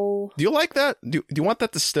 Oh. Do you like that? Do you want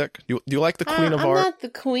that to stick? Do you like the queen of I'm art? not the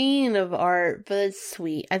queen of art, but it's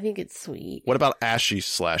sweet. I think it's sweet. What about Ashy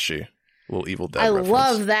Slashy? Little Evil Dead I reference.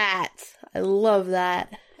 love that. I love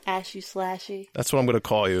that. Ashy Slashy. That's what I'm going to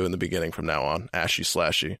call you in the beginning from now on. Ashy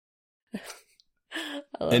Slashy.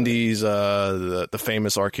 Indy's the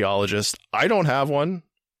famous archaeologist. I don't have one.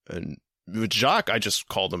 And with Jacques, I just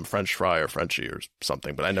called him French Fry or Frenchie or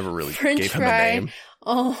something, but I never really gave him a name.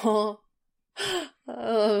 Oh, I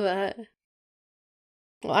love that.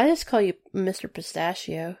 Well, I just call you Mr.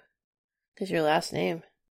 Pistachio because your last name.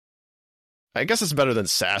 I guess it's better than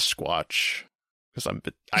Sasquatch because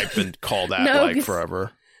I've been called that No, like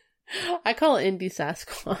forever. I call it Indy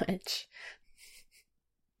Sasquatch.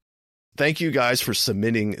 Thank you guys for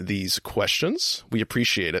submitting these questions. We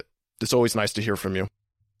appreciate it. It's always nice to hear from you.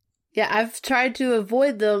 Yeah, I've tried to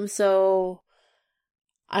avoid them, so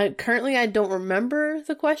I don't remember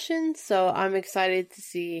the questions, so I'm excited to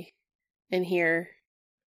see and hear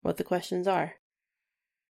what the questions are.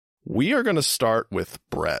 We are going to start with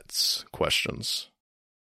Brett's questions.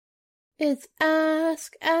 It's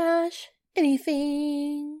Ask Ash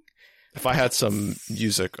Anything. If I had some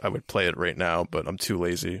music, I would play it right now, but I'm too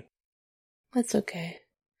lazy. That's okay.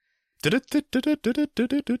 There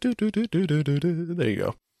you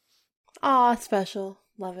go. Aw, special.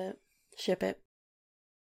 Love it. Ship it.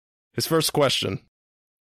 His first question.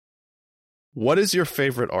 What is your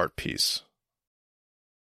favorite art piece?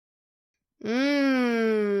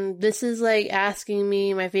 This is like asking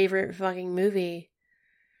me my favorite fucking movie.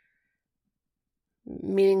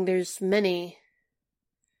 Meaning there's many.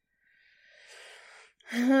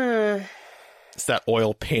 It's that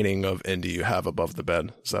oil painting of Indy you have above the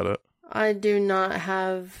bed. Is that it? I do not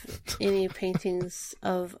have any paintings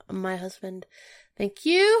of my husband. Thank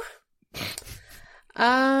you.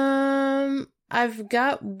 I've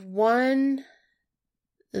got one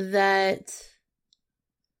that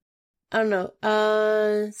I don't know.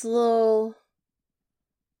 It's a little,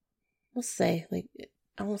 let's say, like, I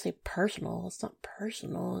don't want to say personal. It's not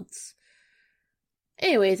personal.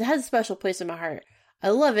 Anyways, it has a special place in my heart. I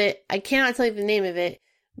love it. I cannot tell you the name of it,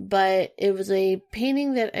 but it was a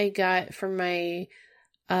painting that I got from my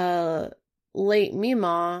late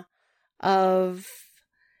Mima of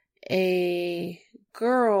a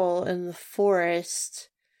girl in the forest,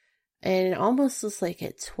 and it almost looks like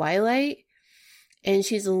at twilight, and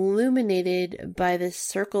she's illuminated by this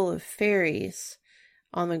circle of fairies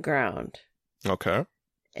on the ground. Okay.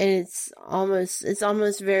 And it's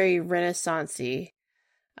almost very Renaissance-y.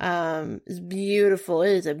 It's beautiful.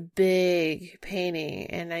 It is a big painting,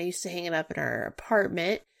 and I used to hang it up in our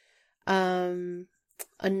apartment.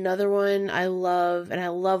 Another one I love, and I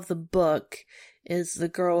love the book, is The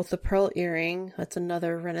Girl with the Pearl Earring. That's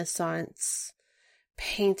another Renaissance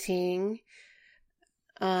painting.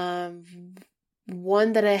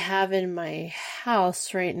 One that I have in my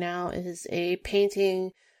house right now is a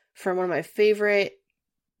painting from one of my favorite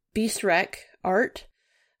Beast Wreck art.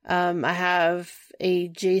 I have a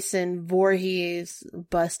Jason Voorhees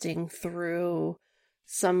busting through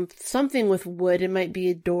something with wood. It might be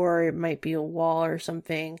a door, it might be a wall or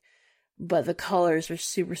something, but the colors are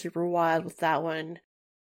super, super wild with that one.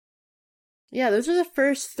 Yeah, those are the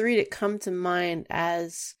first three that come to mind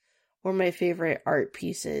as one of my favorite art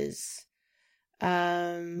pieces.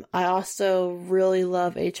 I also really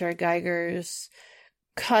love H.R. Geiger's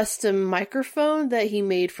custom microphone that he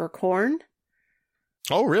made for Korn.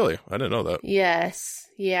 Oh, really? I didn't know that. Yes.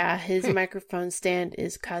 Yeah, his microphone stand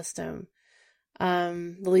is custom.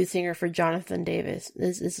 The lead singer for Jonathan Davis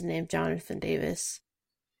is his name, Jonathan Davis.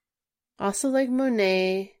 Also like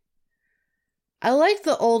Monet. I like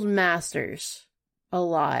the old masters a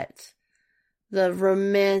lot. The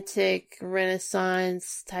romantic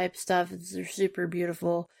Renaissance type stuff is super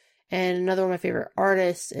beautiful. And another one of my favorite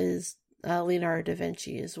artists is Leonardo da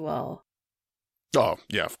Vinci as well. Oh,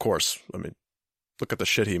 yeah, of course. I mean, look at the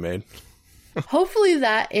shit he made. Hopefully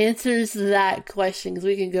that answers that question, because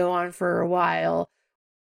we can go on for a while.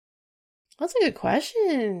 That's a good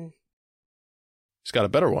question. He's got a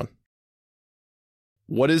better one.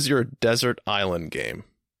 What is your desert island game?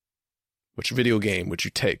 Which video game would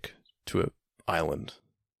you take to an island?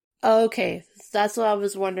 Okay, that's what I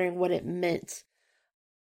was wondering what it meant.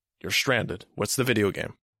 You're stranded. What's the video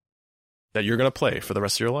game that you're going to play for the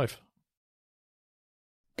rest of your life?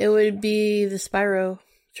 It would be the Spyro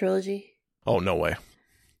trilogy. Oh, no way.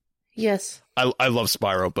 Yes. I love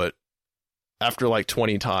Spyro, but after like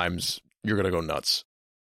 20 times, you're going to go nuts.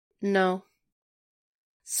 No.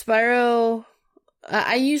 Spyro,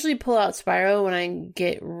 I usually pull out Spyro when I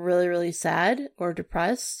get really, really sad or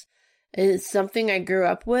depressed. It's something I grew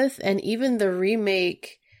up with, and even the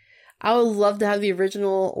remake, I would love to have the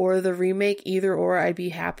original or the remake, either or I'd be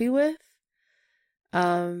happy with.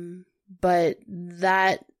 But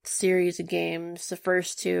that series of games, the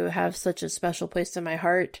first two, have such a special place in my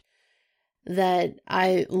heart that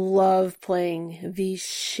I love playing the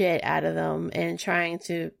shit out of them and trying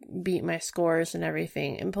to beat my scores and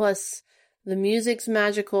everything. And plus, the music's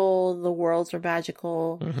magical, the worlds are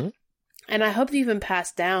magical. Mm-hmm. And I hope to even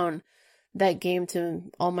pass down that game to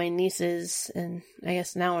all my nieces and I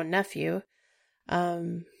guess now a nephew.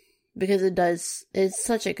 Because it's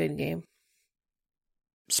such a good game.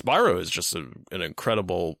 Spyro is just an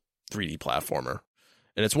incredible 3D platformer.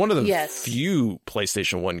 And it's one of the few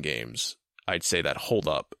PlayStation 1 games I'd say that hold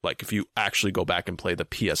up. Like, if you actually go back and play the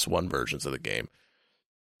PS1 versions of the game,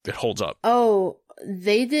 it holds up. Oh,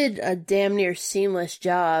 they did a damn near seamless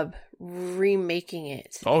job remaking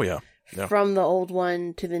it. Oh, yeah. From the old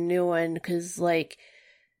one to the new one, because, like,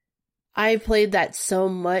 I played that so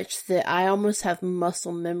much that I almost have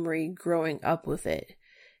muscle memory growing up with it.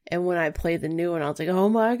 And when I played the new one, I was like, oh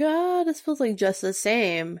my god, this feels like just the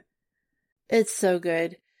same. It's so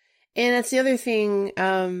good. And that's the other thing,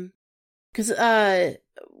 because I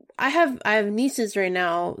have nieces right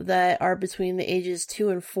now that are between the ages 2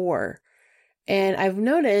 and 4. And I've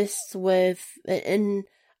noticed and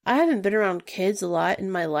I haven't been around kids a lot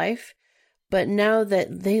in my life, but now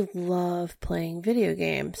that they love playing video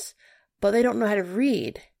games, but they don't know how to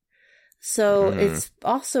read. So it's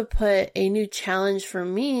also put a new challenge for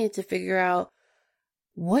me to figure out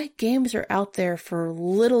what games are out there for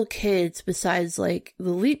little kids besides like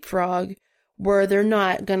the Leapfrog, where they're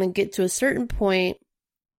not going to get to a certain point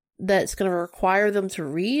that's going to require them to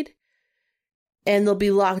read and they'll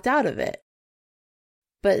be locked out of it.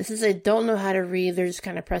 But since they don't know how to read, they're just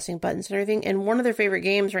kind of pressing buttons and everything. And one of their favorite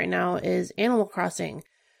games right now is Animal Crossing.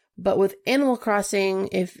 But with Animal Crossing,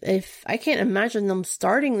 if I can't imagine them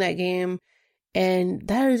starting that game, and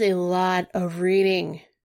that is a lot of reading.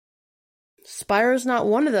 Spyro's not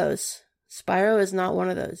one of those. Spyro is not one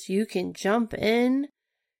of those. You can jump in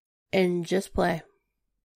and just play.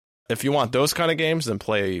 If you want those kind of games, then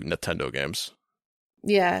play Nintendo games.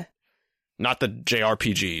 Yeah. Not the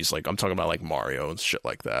JRPGs, like I'm talking about like Mario and shit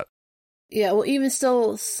like that. Yeah, well, even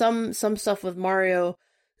still, some stuff with Mario,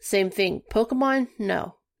 same thing. Pokemon,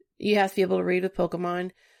 no. You have to be able to read with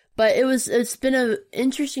Pokemon. But it's been an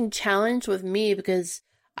interesting challenge with me because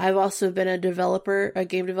I've also been a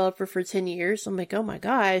game developer for 10 years. I'm like, oh my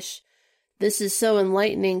gosh, this is so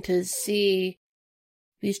enlightening to see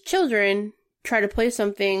these children try to play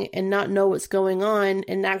something and not know what's going on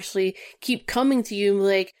and actually keep coming to you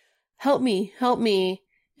like, help me.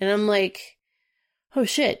 And I'm like, oh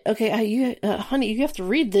shit, okay, honey, you have to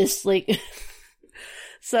read this. Like,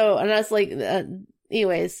 so, and that's like,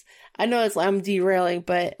 anyways, I know I'm derailing,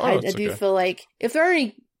 but I do feel like if there are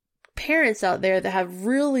any parents out there that have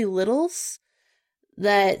really littles,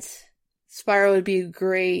 that Spyro would be a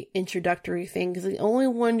great introductory thing, because the only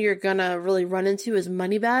one you're gonna really run into is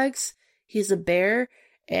Moneybags. He's a bear,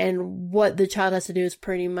 and what the child has to do is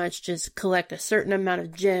pretty much just collect a certain amount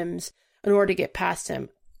of gems in order to get past him.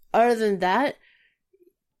 Other than that,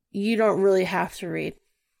 you don't really have to read.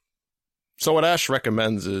 So what Ash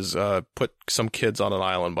recommends is put some kids on an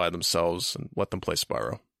island by themselves and let them play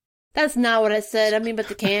Spyro. That's not what I said. I mean, but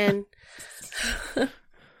they can.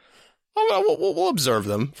 We'll observe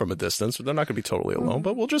them from a distance. They're not going to be totally alone,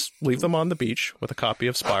 but we'll just leave them on the beach with a copy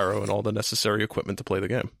of Spyro and all the necessary equipment to play the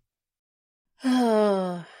game.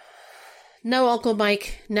 Oh, no, Uncle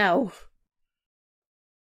Mike, no.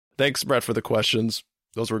 Thanks, Brett, for the questions.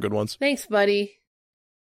 Those were good ones. Thanks, buddy.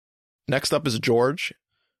 Next up is George.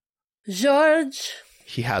 George.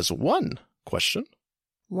 He has one question.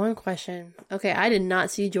 One question. Okay, I did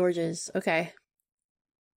not see George's. Okay.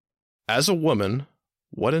 As a woman,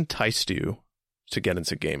 what enticed you to get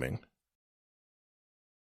into gaming?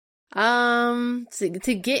 To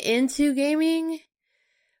get into gaming?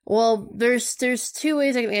 Well, there's two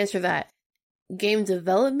ways I can answer that. Game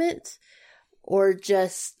development or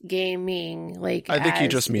just gaming, like I think he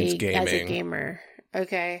just means gaming. As a gamer.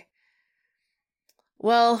 Okay.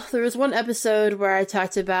 Well, there was one episode where I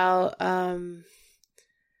talked about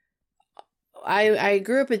I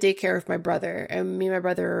grew up in daycare with my brother, and me and my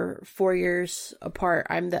brother are 4 years apart.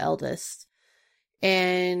 I'm the eldest.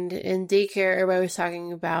 And in daycare, everybody was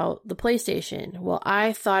talking about the PlayStation. Well,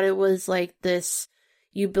 I thought it was like this,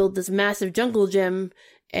 you build this massive jungle gym,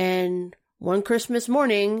 and one Christmas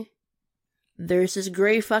morning, there's this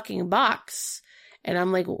gray fucking box. And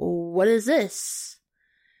I'm like, what is this?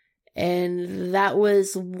 And that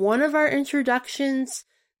was one of our introductions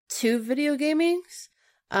to video gaming.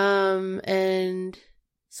 And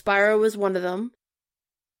Spyro was one of them.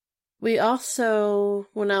 We also,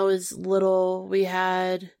 when I was little, we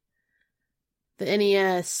had the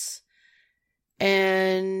NES,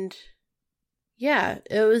 and yeah,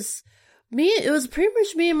 it was pretty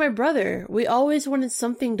much me and my brother. We always wanted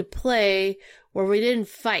something to play where we didn't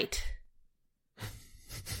fight.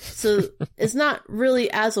 So it's not really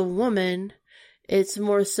as a woman, it's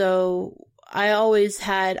more so I always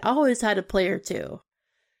had a player too.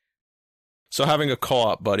 So having a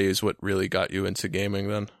co-op buddy is what really got you into gaming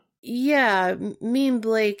then? Yeah, me and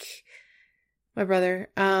Blake, my brother,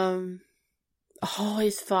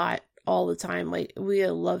 always fought all the time. Like, we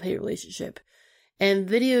had a love-hate relationship. And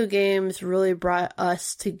video games really brought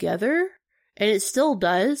us together. And it still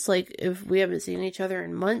does. Like, if we haven't seen each other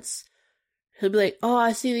in months, he'll be like, oh,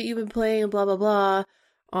 I see that you've been playing blah, blah, blah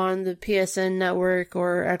on the PSN network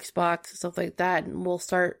or Xbox and stuff like that. And we'll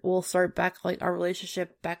start back, like, our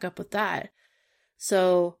relationship back up with that.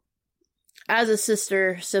 So, as a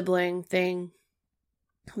sister-sibling thing,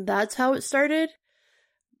 that's how it started.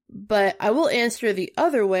 But I will answer the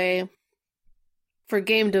other way. For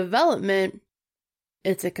game development,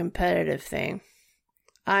 it's a competitive thing.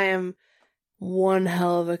 I am one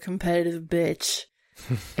hell of a competitive bitch.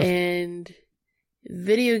 And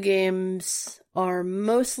video games are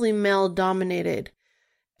mostly male-dominated.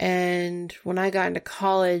 And when I got into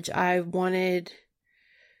college, I wanted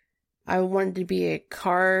to be a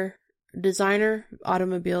car designer,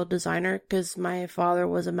 automobile designer, because my father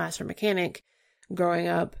was a master mechanic growing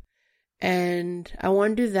up. And I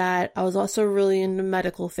wanted to do that. I was also really into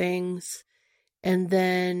medical things. And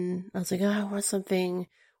then I was like, oh, I want something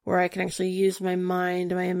where I can actually use my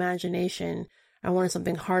mind, my imagination. I wanted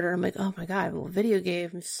something harder. I'm like, oh my God, well, video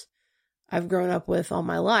games I've grown up with all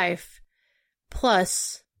my life.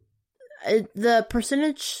 Plus, the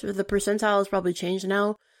percentile has probably changed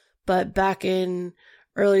now. But back in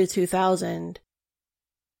early 2000,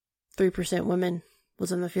 3% women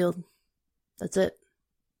was in the field. That's it.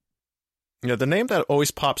 Yeah, the name that always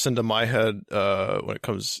pops into my head when it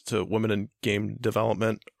comes to women in game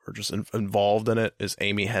development or just involved in it is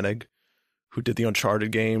Amy Hennig, who did the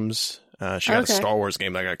Uncharted games. She had a Star Wars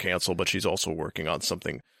game that got canceled, but she's also working on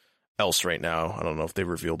something else right now. I don't know if they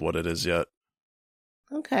revealed what it is yet.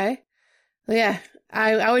 Okay. Well, yeah,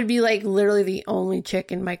 I would be like literally the only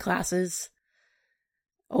chick in my classes.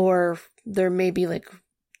 Or there may be like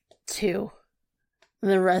 2. And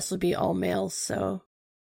the rest would be all males, so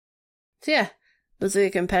yeah, it was like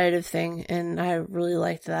a competitive thing, and I really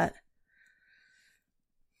liked that.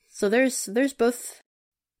 So there's both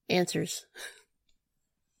answers.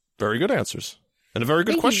 Very good answers. And a very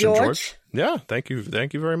good question, George. Yeah, thank you.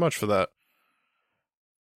 Thank you very much for that.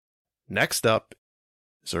 Next up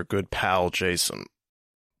is our good pal, Jason.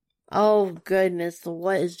 Oh, goodness.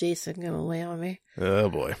 What is Jason going to lay on me? Oh,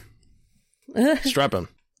 boy. Strap in.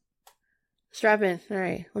 Strap in. All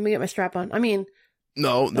right. Let me get my strap on. I mean...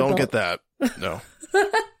 No, don't get that. No.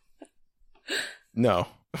 No.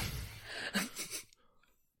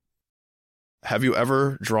 Have you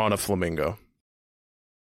ever drawn a flamingo?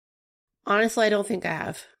 Honestly, I don't think I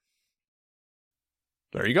have.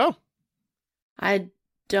 There you go. I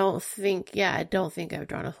don't think I've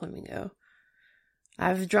drawn a flamingo.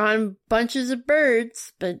 I've drawn bunches of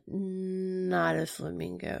birds, but not a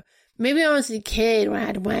flamingo. Maybe when I was a kid when I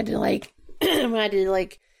had to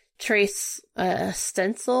trace a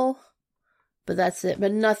stencil, but that's it.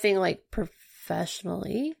 But nothing like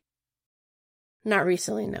professionally. Not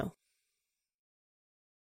recently, no.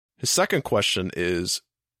 His second question is,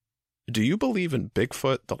 do you believe in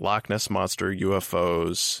Bigfoot, the Loch Ness Monster,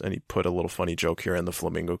 UFOs? And he put a little funny joke here in the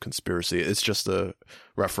flamingo conspiracy. It's just a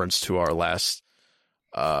reference to our last,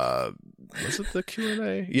 was it the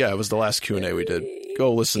Q&A? Yeah, it was the last Q&A we did.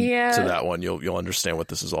 Go listen to that one. You'll understand what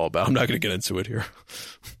this is all about. I'm not going to get into it here.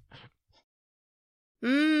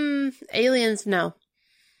 Aliens, no.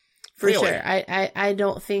 For really? sure. I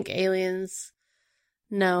don't think aliens,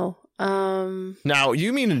 no. Now,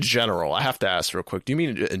 you mean in general? I have to ask real quick. Do you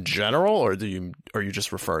mean in general, or are you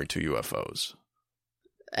just referring to UFOs?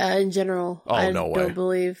 In general. Oh, no way. I don't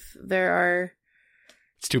believe there are.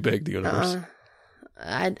 It's too big, the universe.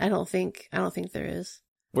 I don't think there is.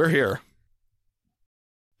 We're here.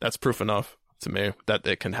 That's proof enough to me that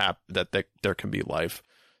it can happen, that there can be life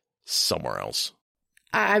somewhere else.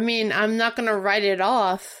 I mean, I'm not going to write it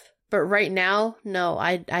off, but right now, no,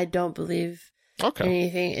 I don't believe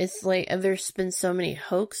anything. It's like, there's been so many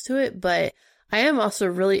hoax to it, but I am also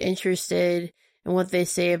really interested in what they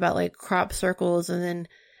say about like crop circles and then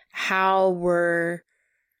how were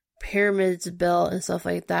pyramids built and stuff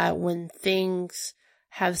like that when things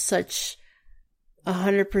have such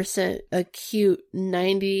 100% acute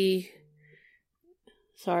 90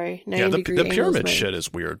 Yeah, the degree pyramid angles, man. shit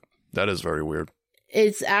is weird. That is very weird.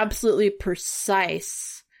 It's absolutely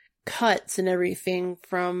precise cuts and everything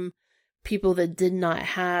from people that did not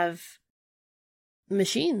have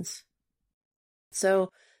machines.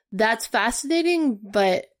 So that's fascinating,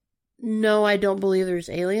 but no, I don't believe there's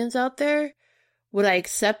aliens out there. Would I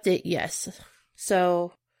accept it? Yes.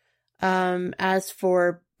 So, as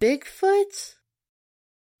for Bigfoot,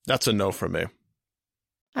 That's a no from me.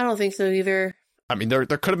 I don't think so either. I mean, there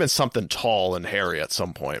could have been something tall and hairy at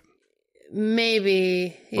some point.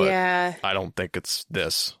 Maybe, But yeah. I don't think it's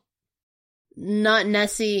this. Not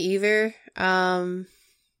Nessie either.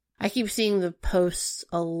 I keep seeing the posts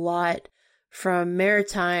a lot from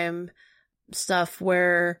maritime stuff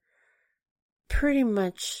where pretty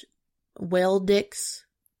much whale dicks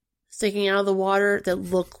sticking out of the water that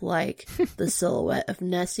look like the silhouette of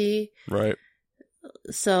Nessie. Right.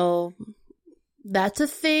 So that's a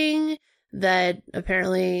thing that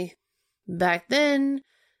apparently back then,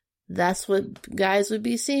 that's what guys would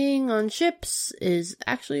be seeing on ships, is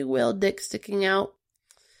actually whale dick sticking out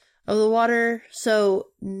of the water. So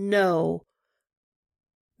no.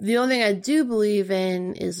 The only thing I do believe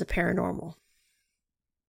in is the paranormal.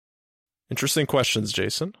 Interesting questions,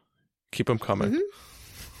 Jason. Keep them coming.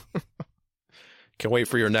 Mm-hmm. Can't wait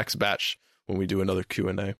for your next batch when we do another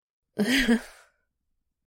Q&A.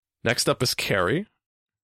 Next up is Carrie.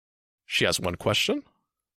 She has one question.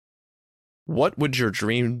 What would your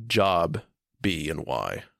dream job be and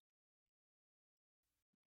why?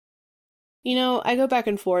 You know, I go back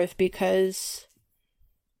and forth because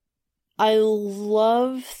I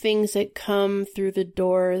love things that come through the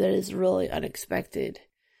door that is really unexpected.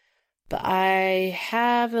 But I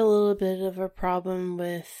have a little bit of a problem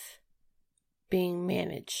with being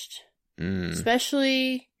managed.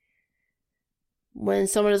 Especially when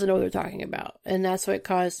someone doesn't know what they're talking about. And that's what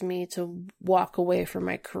caused me to walk away from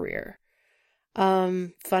my career.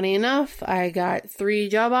 Funny enough, I got 3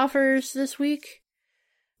 job offers this week.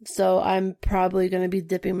 So I'm probably going to be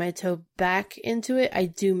dipping my toe back into it. I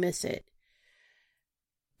do miss it.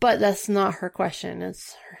 But that's not her question.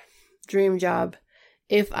 It's her dream job.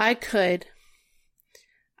 If I could,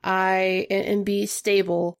 and be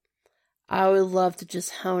stable, I would love to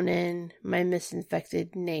just hone in my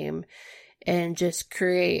misinfected name and just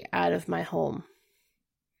create out of my home.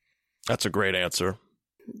 That's a great answer.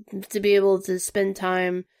 To be able to spend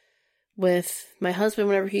time with my husband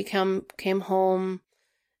whenever he came home,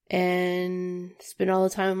 and spend all the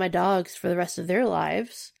time with my dogs for the rest of their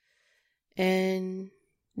lives, and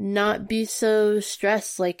not be so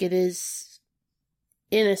stressed like it is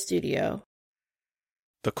in a studio.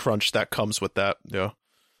 The crunch that comes with that, yeah.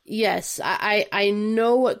 Yes, I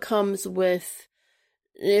know what comes with.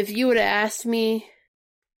 If you would have asked me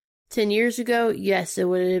 10 years ago, yes, it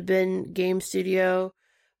would have been game studio,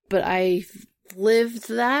 but I lived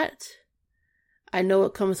that. I know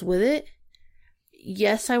what comes with it.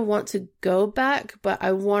 Yes, I want to go back, but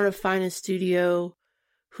I want to find a studio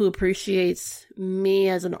who appreciates me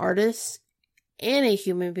as an artist and a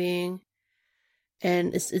human being.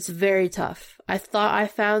 And it's very tough. I thought I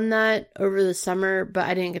found that over the summer, but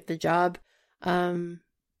I didn't get the job.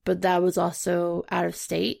 But that was also out of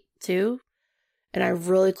state too. And I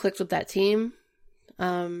really clicked with that team.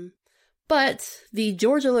 But the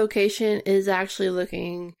Georgia location is actually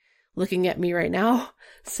looking at me right now.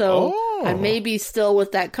 So I may be still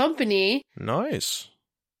with that company. Nice.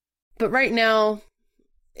 But right now,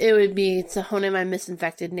 it would be to hone in my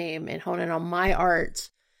misinfected name and hone in on my art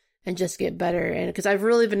and just get better. And because I've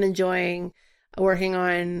really been enjoying working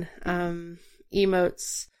on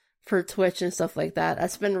emotes for Twitch and stuff like that.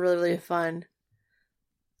 That's been really, really fun.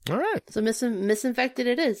 All right. So misinfected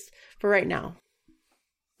it is for right now.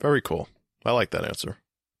 Very cool. I like that answer.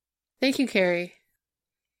 Thank you, Carrie.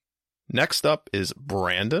 Next up is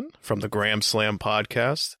Brandon from the Graham Slam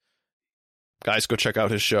podcast. Guys, go check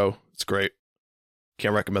out his show. It's great.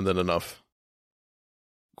 Can't recommend it enough.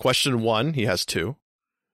 Question 1, he has 2.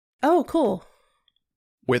 Oh, cool.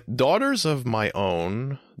 With daughters of my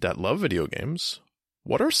own that love video games,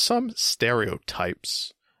 what are some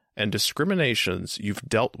stereotypes and discriminations you've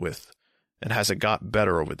dealt with, and has it got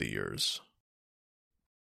better over the years?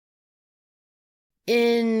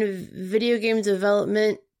 In video game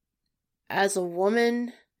development, as a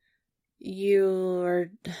woman, you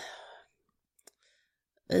are...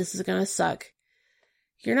 This is gonna suck.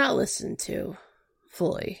 You're not listened to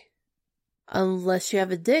fully. Unless you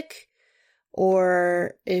have a dick,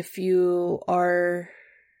 or if you are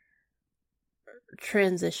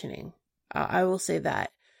transitioning. I will say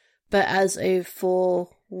that. But as a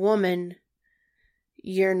full woman,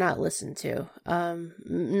 you're not listened to.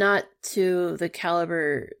 Not to the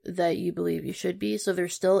caliber that you believe you should be. So there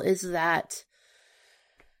still is that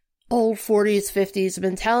old 40s, 50s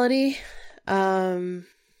mentality.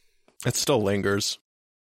 It still lingers.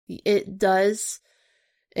 It does.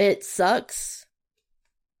 It sucks.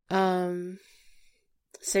 Same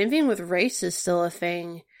thing with race is still a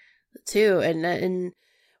thing too. And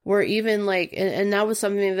we're even like, and that was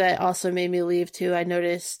something that also made me leave too. I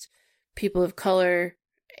noticed people of color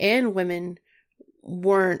and women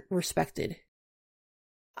weren't respected.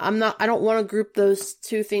 I don't want to group those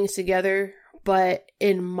two things together, but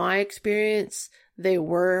in my experience, they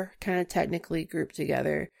were kind of technically grouped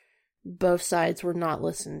together. Both sides were not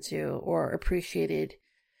listened to or appreciated,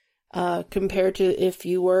 compared to if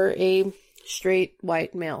you were a straight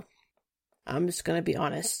white male. I'm just going to be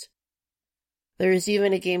honest. There's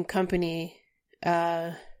even a game company,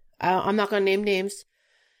 I'm not going to name names,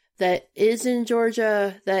 that is in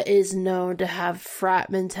Georgia that is known to have frat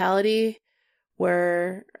mentality,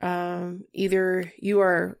 where either you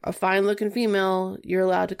are a fine looking female, you're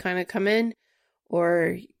allowed to kind of come in,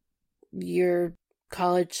 or you're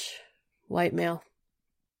college white male.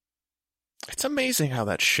 It's amazing how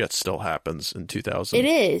that shit still happens in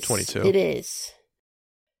 2022. It is.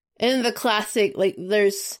 And the classic, like,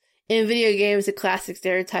 there's, in video games, the classic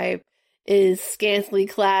stereotype is scantily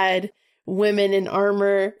clad women in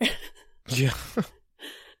armor. Yeah.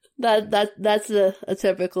 That's a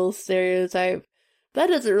typical stereotype. That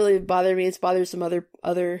doesn't really bother me. It's bothered some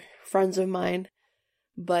other friends of mine.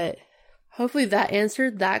 But hopefully that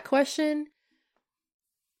answered that question.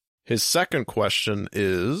 His second question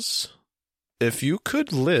is, if you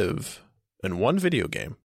could live in one video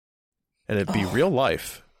game and it'd be real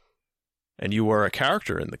life and you were a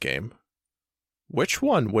character in the game, which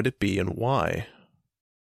one would it be and why?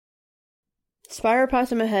 Spyro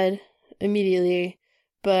popped in my head immediately,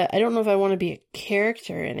 but I don't know if I want to be a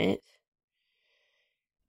character in it.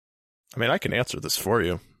 I mean, I can answer this for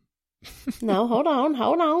you. No, hold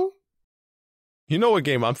on. You know what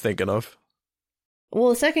game I'm thinking of? Well,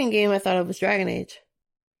 the second game I thought it was Dragon Age.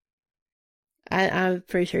 I'm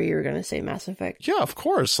pretty sure you were going to say Mass Effect. Yeah, of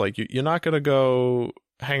course. Like, you're not going to go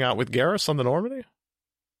hang out with Garrus on the Normandy?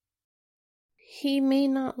 He may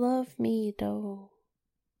not love me, though.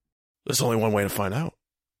 There's only one way to find out.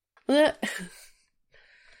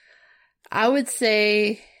 I would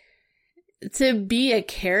say to be a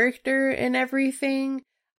character in everything,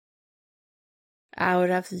 I would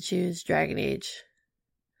have to choose Dragon Age.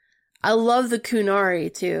 I love the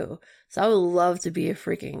Kunari too, so I would love to be a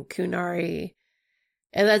freaking Kunari.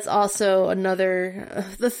 And that's also another,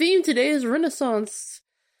 the theme today is Renaissance.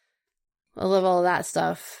 I love all that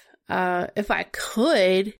stuff. If I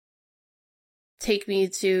could, take me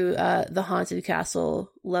to the Haunted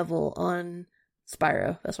Castle level on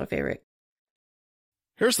Spyro. That's my favorite.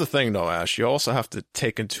 Here's the thing, though, Ash. You also have to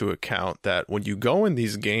take into account that when you go in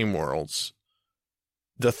these game worlds,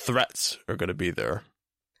 the threats are going to be there.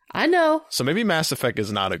 I know. So maybe Mass Effect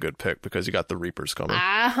is not a good pick because you got the Reapers coming.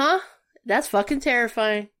 Uh-huh. That's fucking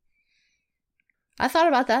terrifying. I thought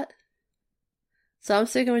about that. So I'm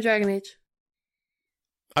sticking with Dragon Age.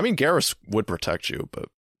 I mean, Garrus would protect you, but...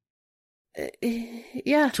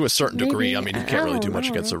 yeah. To a certain degree. Maybe. I mean, he can't really do much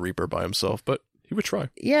against a Reaper by himself, but he would try.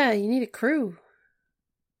 Yeah, you need a crew.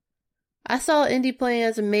 I saw Indy playing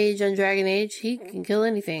as a mage on Dragon Age. He can kill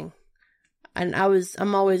anything. And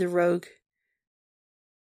I'm always a rogue.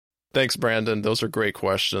 Thanks, Brandon. Those are great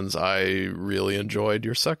questions. I really enjoyed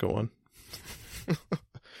your second one.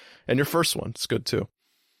 And your first one. It's good, too.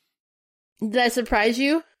 Did I surprise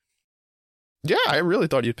you? Yeah, I really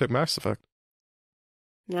thought you'd pick Mass Effect.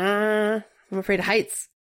 Nah, I'm afraid of heights.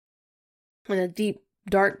 And a deep,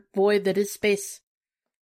 dark void that is space.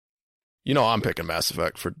 You know I'm picking Mass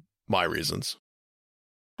Effect for my reasons.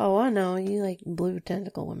 Oh, I know. You like blue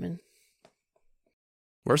tentacle women.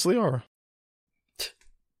 Where's Liara?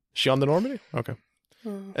 She on the Normandy? Okay.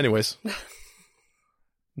 Anyways.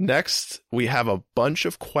 Next, we have a bunch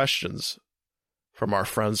of questions from our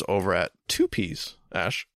friends over at 2Ps,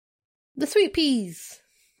 Ash. The Sweet Peas.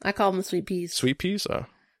 I call them the Sweet Peas. Sweet Peas? Oh.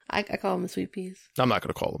 I call them the Sweet Peas. I'm not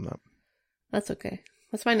going to call them that. That's okay.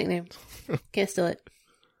 That's my nickname. Can't steal it.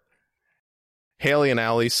 Haley and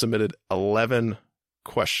Allie submitted 11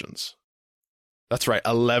 questions. That's right,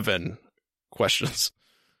 11 questions.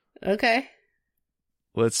 Okay.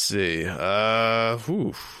 Let's see. Who are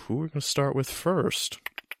we going to start with first?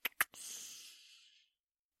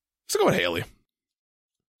 Let's go with Haley.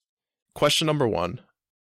 Question number 1.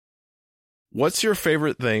 What's your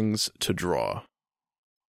favorite things to draw?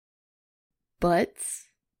 Butts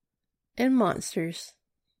and monsters.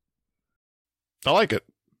 I like it.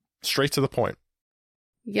 Straight to the point.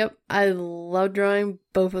 Yep, I love drawing.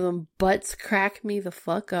 Both of them butts crack me the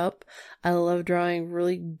fuck up. I love drawing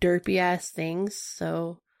really derpy ass things.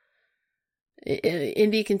 So,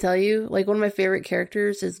 Indy can tell you, like, one of my favorite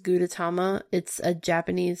characters is Gudetama. It's a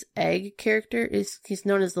Japanese egg character. He's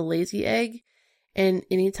known as the lazy egg. And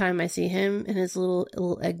anytime I see him and his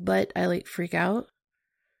little egg butt, I like freak out.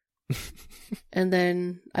 And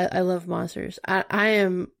then I love monsters.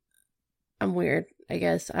 I'm weird, I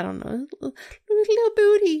guess. I don't know. Little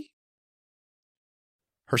booty.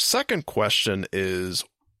 Her second question is,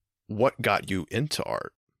 what got you into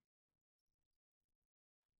art?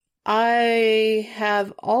 I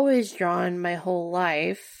have always drawn my whole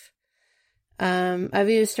life. I've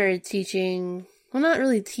even started teaching. Well, not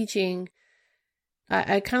really teaching.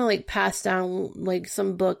 I kind of like passed down like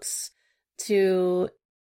some books to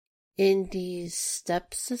Indy's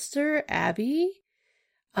stepsister, Abby.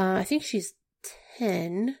 I think she's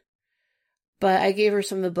 10, but I gave her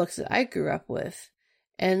some of the books that I grew up with.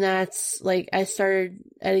 And that's like, I started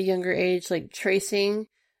at a younger age, like tracing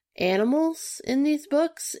animals in these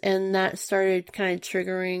books. And that started kind of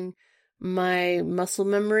triggering my muscle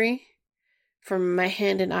memory from my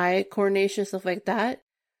hand and eye coordination, stuff like that.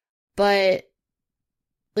 But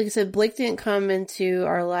like I said, Blake didn't come into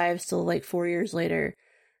our lives till like 4 years later.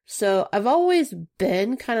 So I've always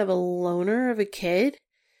been kind of a loner of a kid.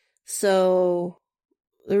 So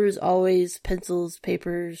there was always pencils,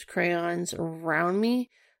 papers, crayons around me.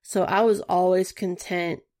 So I was always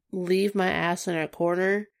content, leave my ass in a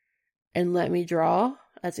corner and let me draw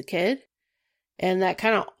as a kid. And that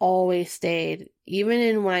kind of always stayed. Even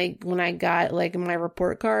in when I got like my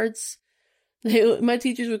report cards, my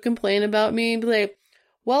teachers would complain about me and be like,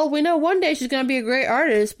 well, we know one day she's going to be a great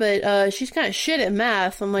artist, but she's kind of shit at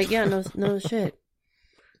math. I'm like, yeah, no shit.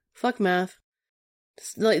 Fuck math.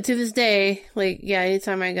 Like, to this day, like, yeah,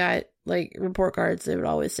 anytime I got, like, report cards, they would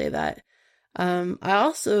always say that. I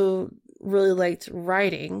also really liked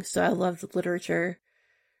writing, so I loved literature.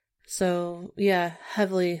 So, yeah,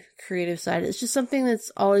 heavily creative side. It's just something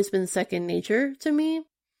that's always been second nature to me.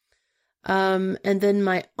 And then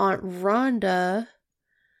my Aunt Rhonda,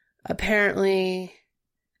 apparently,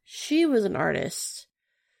 she was an artist,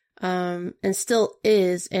 and still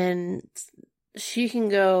is, and she can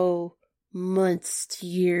go months to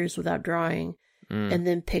years without drawing and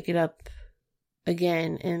then pick it up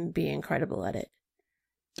again and be incredible at it.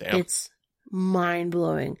 Damn. It's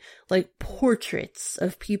mind-blowing. Like portraits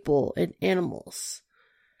of people and animals.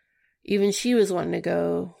 Even she was wanting to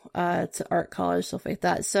go to art college, stuff like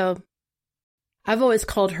that. So I've always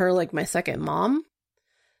called her like my second mom.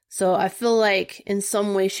 So I feel like in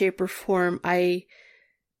some way, shape, or form, I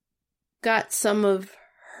got some of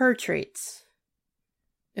her traits.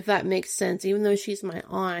 If that makes sense, even though she's my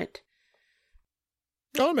aunt.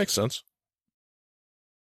 Oh, that makes sense.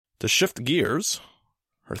 To shift gears,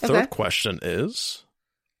 her third question is,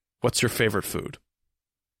 what's your favorite food?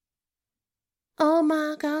 Oh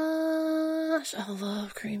my gosh, I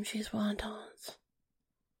love cream cheese wontons.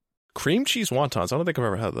 Cream cheese wontons? I don't think I've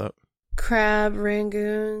ever had that. Crab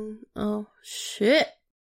rangoon. Oh, shit.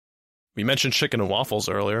 We mentioned chicken and waffles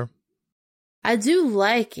earlier. I do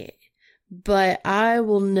like it, but I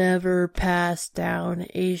will never pass down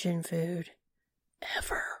Asian food.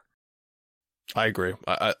 Ever. I agree.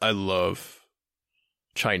 I love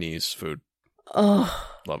Chinese food. Oh.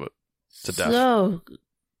 Love it. To death. So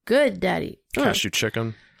good, Daddy. Cashew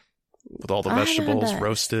chicken with all the vegetables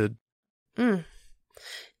roasted.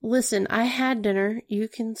 Listen, I had dinner. You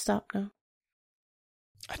can stop now.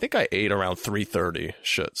 I think I ate around 3:30.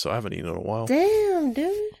 Shit, so I haven't eaten in a while. Damn,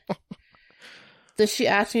 dude. Does she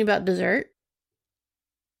ask me about dessert?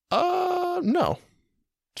 No.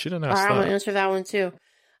 She didn't ask that. I'm going to answer that one too.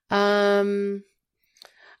 I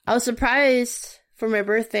was surprised for my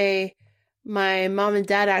birthday. My mom and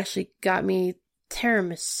dad actually got me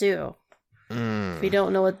tiramisu. If you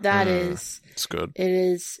don't know what that is, it's good.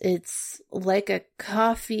 It's like a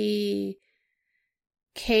coffee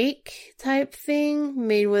cake type thing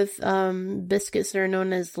made with biscuits that are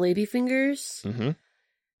known as ladyfingers. Mm-hmm.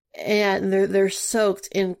 And they're soaked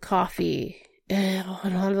in coffee.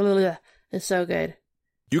 It's so good.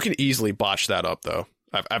 You can easily botch that up though.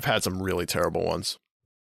 I've had some really terrible ones.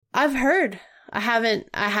 I've heard. I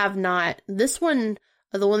have not. This one,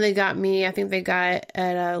 the one they got me, I think they got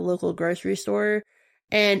at a local grocery store.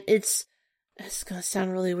 And it's going to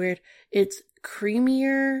sound really weird. It's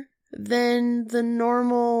creamier than the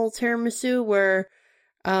normal tiramisu, where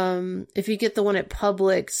if you get the one at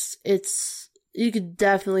Publix, you could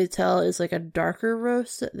definitely tell it's like a darker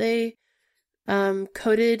roast that they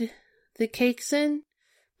coated the cakes in.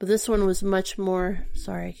 But this one was much more...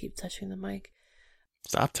 Sorry, I keep touching the mic.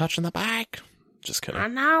 Stop touching the mic. Just kidding. I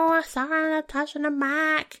know, sorry, I'm touching the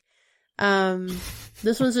mic.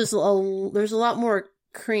 This one's just there's a lot more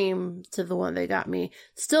cream to the one they got me.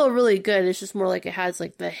 Still really good. It's just more like it has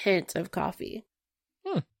like the hint of coffee.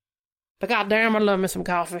 But goddamn, I love me some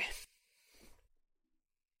coffee.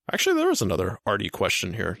 Actually, there is another arty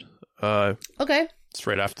question here. Okay. It's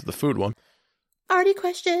right after the food one. Arty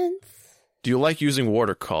questions. Do you like using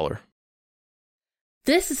watercolor?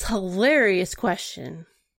 This is a hilarious question.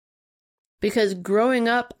 Because growing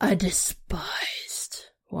up, I despised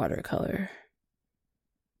watercolor.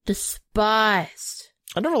 Despised.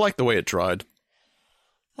 I never liked the way it dried.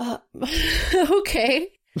 Okay.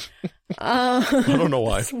 I don't know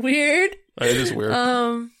why. It's weird. It is weird.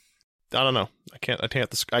 I don't know.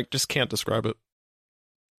 I just can't describe it.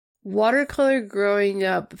 Watercolor growing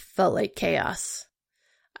up felt like chaos.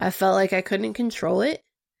 I felt like I couldn't control it.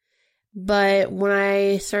 But when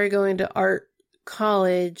I started going to art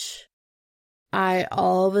college, I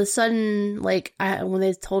all of a sudden, when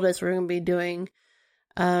they told us we were going to be doing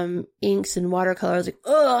inks and watercolor, I was like,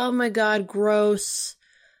 oh my God, gross.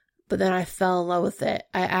 But then I fell in love with it.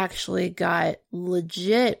 I actually got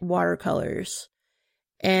legit watercolors.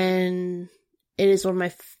 And it is one of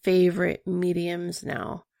my favorite mediums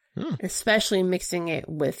now. Especially mixing it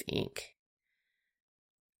with ink.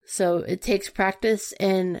 So it takes practice,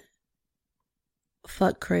 and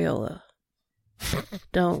fuck Crayola.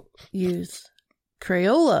 Don't use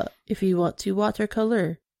Crayola if you want to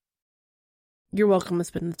watercolor. You're welcome to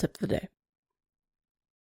spend the tip of the day.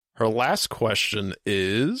 Her last question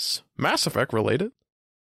is Mass Effect related.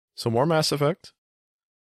 So more Mass Effect.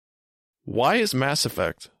 Why is Mass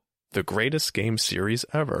Effect the greatest game series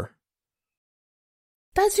ever?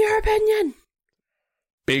 That's your opinion.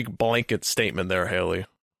 Big blanket statement there, Haley.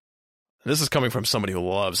 This is coming from somebody who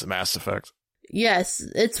loves Mass Effect. Yes,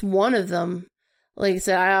 it's one of them. Like I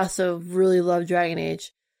said, I also really love Dragon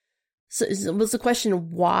Age. So was the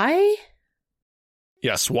question why?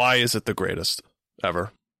 Yes, why is it the greatest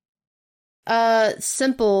ever?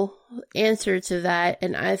 Simple answer to that,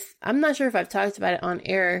 and I'm not sure if I've talked about it on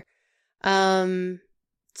air. To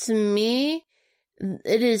me,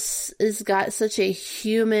 it's got such a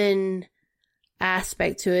human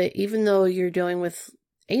aspect to it, even though you're dealing with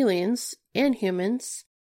aliens and humans.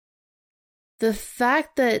 The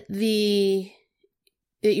fact that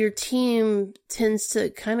your team tends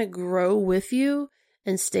to kind of grow with you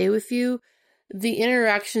and stay with you, the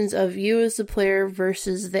interactions of you as the player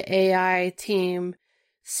versus the AI team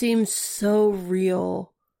seems so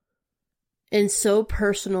real and so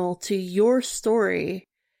personal to your story.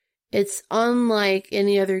 It's unlike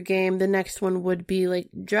any other game. The next one would be like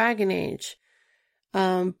Dragon Age.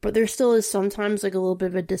 But there still is sometimes like a little bit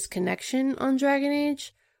of a disconnection on Dragon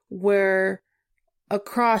Age, where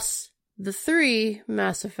across the 3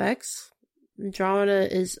 Mass Effects, Andromeda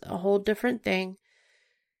is a whole different thing.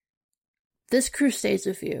 This crew stays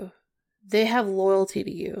with you. They have loyalty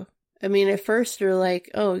to you. I mean, at first they're like,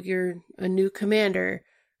 oh, you're a new commander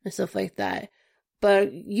and stuff like that.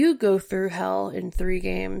 But you go through hell in 3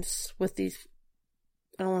 games with these,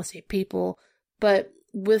 I don't want to say people, but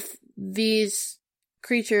with these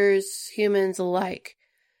creatures, humans alike.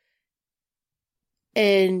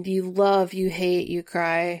 And you love, you hate, you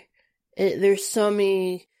cry. There's so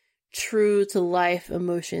many true to life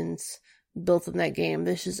emotions built in that game.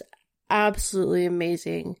 This is absolutely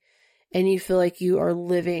amazing. And you feel like you are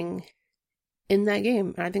living in that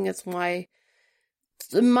game. And I think that's why,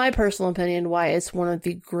 in my personal opinion, why it's one of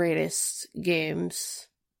the greatest games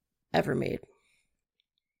ever made.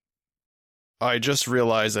 I just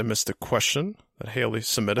realized I missed a question that Haley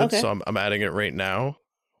submitted, so I'm adding it right now.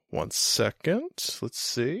 1 second. Let's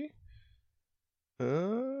see.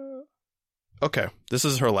 Okay, this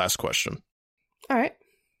is her last question. All right.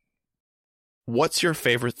 What's your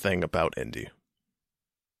favorite thing about Indy?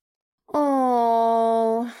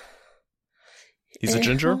 Oh. He's a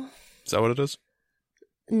ginger? Is that what it is?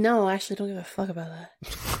 No, I actually don't give a fuck about that.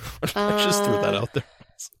 I just threw that out there.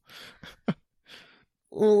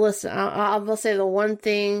 Well, listen, I'll say the one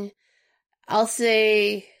thing. I'll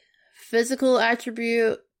say physical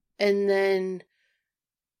attribute and then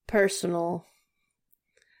personal.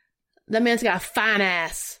 That man's got a fine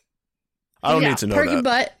ass. I don't need to know perky that.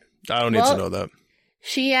 Butt. I don't need to know that.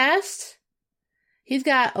 She asked. He's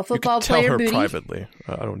got a football you can tell player her booty. Privately.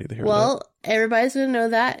 I don't need to hear that. Well, everybody's going to know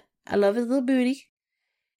that. I love his little booty.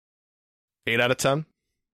 8 out of 10?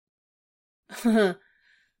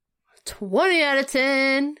 20 out of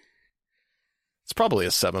 10. It's probably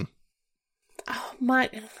a 7. Oh my,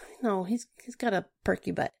 no, he's got a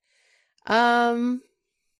perky butt.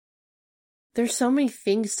 there's so many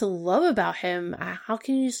things to love about him. How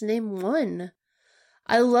can you just name one?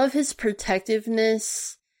 I love his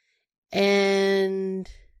protectiveness and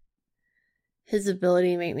his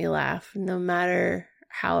ability to make me laugh no matter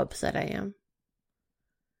how upset I am.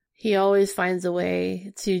 He always finds a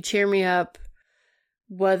way to cheer me up,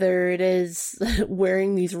 whether it is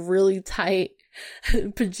wearing these really tight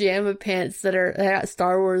pajama pants that got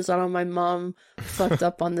Star Wars on my mom fucked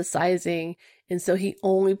up on the sizing, and so he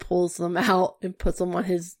only pulls them out and puts them on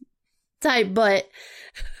his tight butt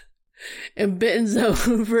and bends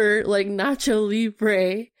over like Nacho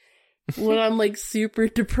Libre when I'm like super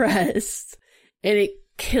depressed, and it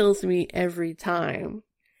kills me every time.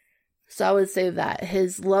 So I would say that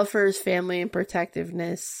his love for his family and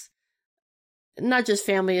protectiveness, not just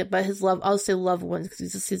family, but his love, I'll say loved ones,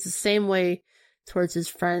 because he's the same way towards his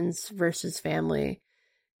friends versus family.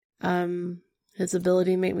 His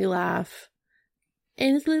ability to make me laugh,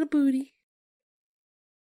 and his little booty.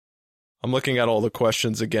 I'm looking at all the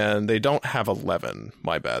questions again. They don't have 11.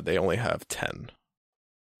 My bad. They only have 10.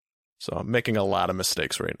 So I'm making a lot of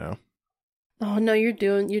mistakes right now. Oh no, you're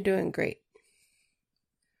doing great.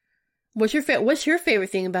 What's your favorite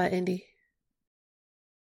thing about Indy?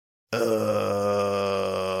 Putting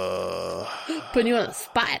you on the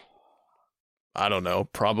spot. I don't know.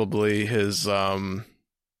 Probably his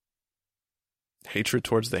hatred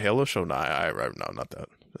towards the Halo show. No, no, not that.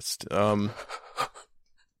 That's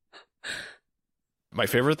my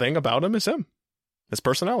favorite thing about him is him. His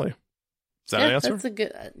personality. Is that an answer? That's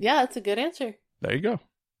a good answer. There you go.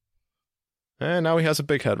 And now he has a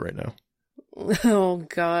big head right now. Oh,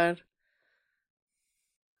 God.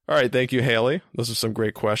 All right, thank you, Haley. Those are some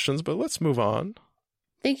great questions, but let's move on.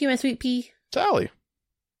 Thank you, my sweet pea. Sally.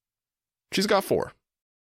 She's got 4.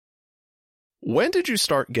 When did you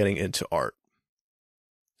start getting into art?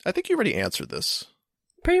 I think you already answered this.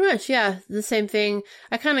 Pretty much, yeah. The same thing.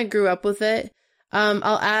 I kind of grew up with it.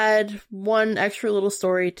 I'll add one extra little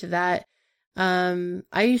story to that.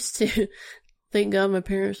 I used to, thank God my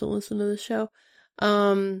parents don't listen to this show.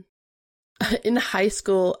 In high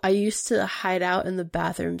school, I used to hide out in the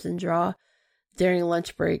bathrooms and draw during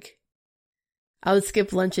lunch break. I would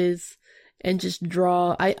skip lunches and just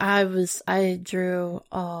draw. I drew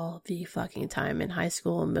all the fucking time in high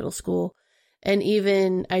school and middle school. And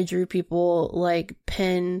even I drew people like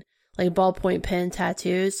ballpoint pen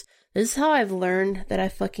tattoos. This is how I've learned that I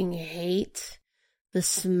fucking hate the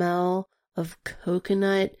smell of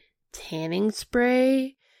coconut tanning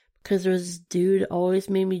spray, because there was this dude always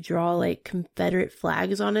made me draw like Confederate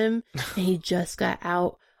flags on him, and he just got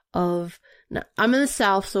out of. Now, I'm in the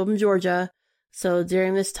South, so I'm Georgia. So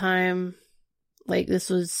during this time, like this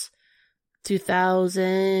was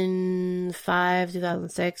 2005,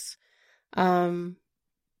 2006.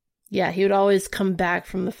 Yeah, he would always come back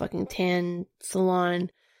from the fucking tan salon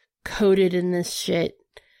coated in this shit,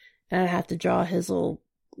 and I'd have to draw his little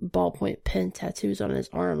ballpoint pen tattoos on his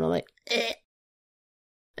arm. And I'm like, eh.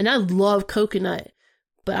 And I love coconut,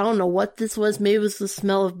 but I don't know what this was. Maybe it was the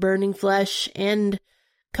smell of burning flesh and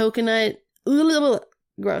coconut.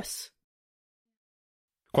 Gross.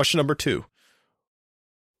 Question number 2.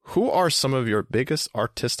 Who are some of your biggest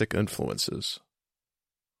artistic influences?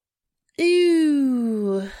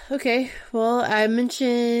 Ew. Okay. Well, I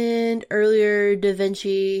mentioned earlier Da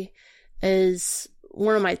Vinci is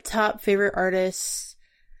one of my top favorite artists.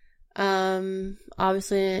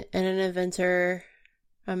 Obviously an inventor,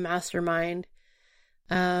 a mastermind.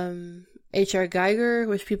 H.R. Geiger,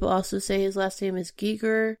 which people also say his last name is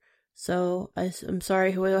Giger. So I'm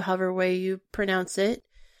sorry, however way you pronounce it.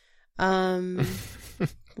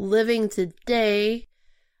 Living today,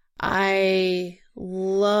 I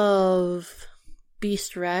love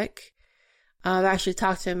Beast Wreck. I've actually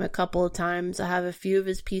talked to him a couple of times. I have a few of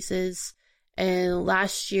his pieces. And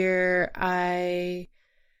last year, I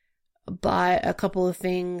bought a couple of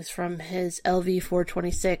things from his LV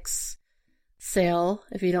 426 sale.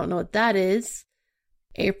 If you don't know what that is,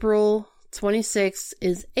 April 26th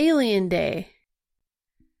is Alien Day.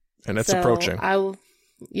 And it's approaching.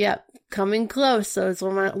 Yep, coming close. So it's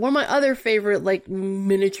one of my other favorite like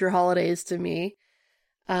miniature holidays to me.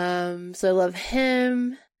 So I love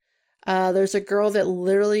him. There's a girl that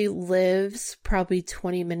literally lives probably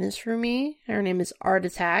 20 minutes from me. Her name is Art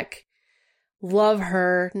Attack. Love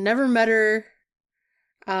her. Never met her.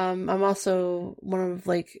 I'm also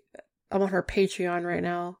I'm on her Patreon right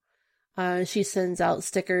now. She sends out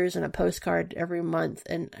stickers and a postcard every month,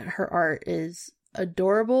 and her art is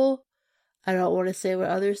adorable. I don't want to say what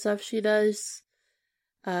other stuff she does,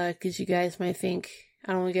 because you guys might think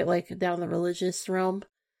I don't want to get like down the religious realm.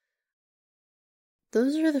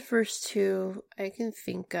 Those are the first two I can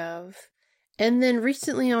think of. And then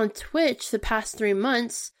recently on Twitch, the past 3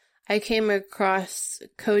 months, I came across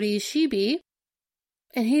Cody Shibi,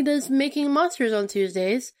 and he does Making Monsters on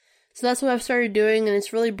Tuesdays. So that's what I've started doing, and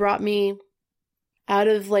it's really brought me out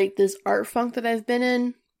of like this art funk that I've been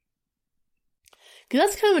in. Because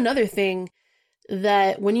that's kind of another thing,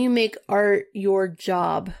 that when you make art your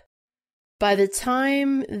job, by the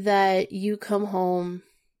time that you come home,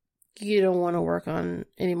 you don't want to work on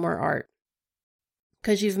any more art.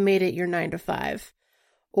 Because you've made it your 9 to 5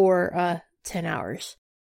 or 10 hours.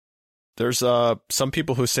 There's some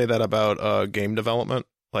people who say that about game development.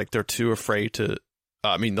 Like they're too afraid to.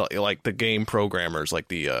 Like the game programmers, like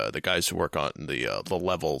the guys who work on the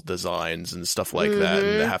level designs and stuff like that,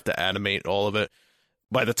 and they have to animate all of it.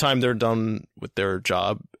 By the time they're done with their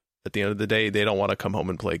job, at the end of the day, they don't want to come home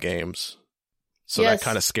and play games. So that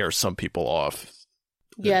kind of scares some people off.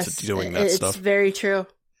 Yes, doing that stuff. It's very true.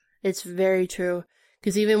 It's very true.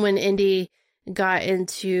 Because even when Indy got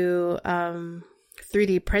into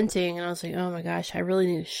 3D printing, and I was like, oh my gosh, I really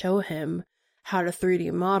need to show him how to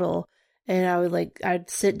 3D model. And I'd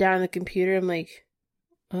sit down on the computer, I'm like,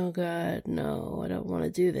 oh god, no, I don't want to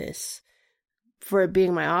do this. For it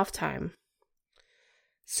being my off time.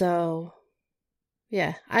 So,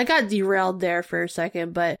 yeah, I got derailed there for a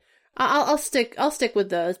second, but I'll stick with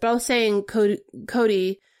those. But I was saying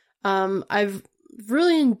Cody, I've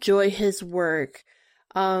really enjoyed his work.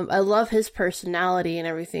 I love his personality and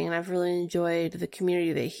everything, and I've really enjoyed the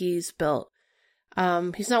community that he's built.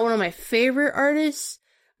 He's not one of my favorite artists,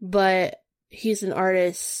 but he's an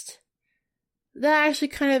artist that I actually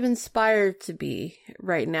kind of inspired to be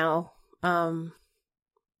right now,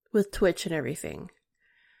 with Twitch and everything.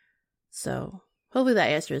 So, hopefully that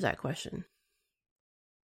answers that question.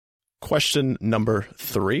 Question number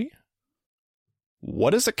 3.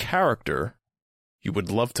 What is a character you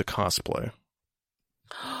would love to cosplay?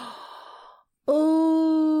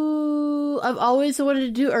 Oh, I've always wanted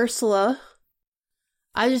to do Ursula.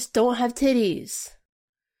 I just don't have titties.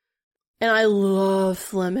 And I love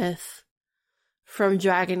Flemeth from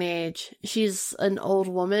Dragon Age. She's an old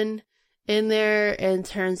woman in there and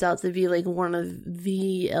turns out to be like one of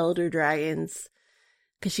the elder dragons.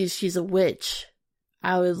 Because she's a witch.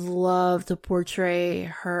 I would love to portray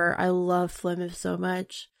her. I love Flemeth so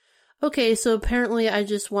much. Okay, so apparently I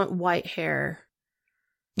just want white hair.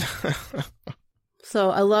 So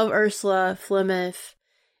I love Ursula, Flemeth,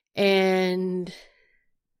 and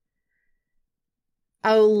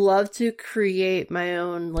I would love to create my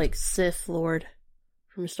own like Sith Lord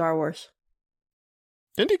from Star Wars.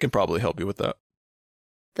 Indy can probably help you with that.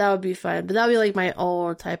 That would be fun, but that would be like my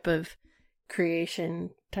own type of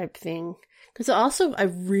creation type thing. Because also, I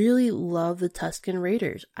really love the Tusken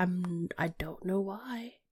Raiders. I don't know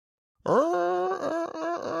why.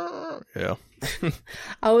 Yeah.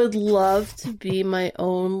 I would love to be my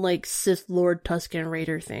own like Sith Lord Tusken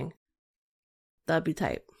Raider thing. That'd be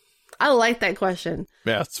tight. I like that question.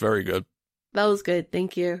 Yeah, it's very good. That was good.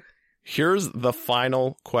 Thank you. Here's the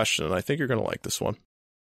final question, and I think you're going to like this one.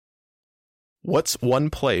 What's one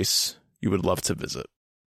place you would love to visit?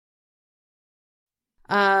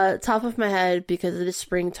 Top of my head, because it is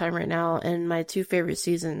springtime right now, and my 2 favorite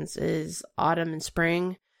seasons is autumn and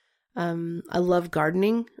spring. I love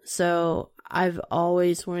gardening, so I've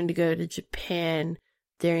always wanted to go to Japan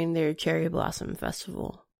during their Cherry Blossom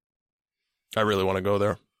Festival. I really want to go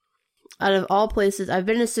there. Out of all places, I've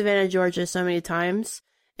been to Savannah, Georgia so many times,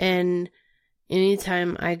 and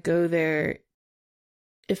anytime I go there,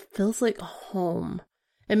 it feels like home.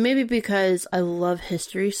 And maybe because I love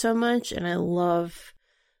history so much, and I love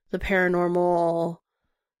the paranormal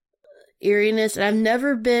eeriness. And I've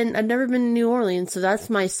never been to New Orleans, so that's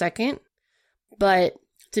my second. But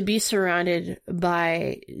to be surrounded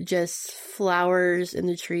by just flowers in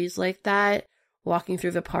the trees like that, walking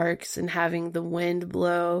through the parks and having the wind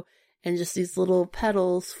blow and just these little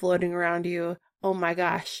petals floating around you. Oh my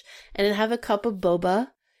gosh. And then have a cup of boba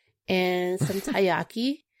and some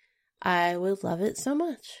taiyaki. I would love it so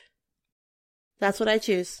much. That's what I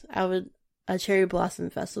choose. A Cherry Blossom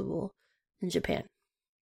Festival in Japan.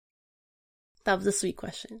 That was a sweet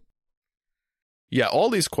question. Yeah, all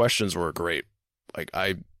these questions were great. Like,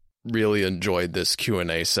 I really enjoyed this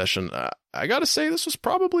Q&A session. I gotta say, this was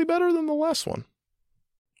probably better than the last one.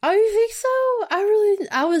 Oh, you think so?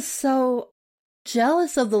 I was so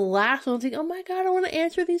jealous of the last one. I was like, oh my god, I want to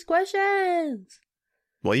answer these questions.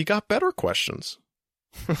 Well, you got better questions.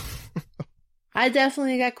 I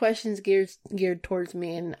definitely got questions geared towards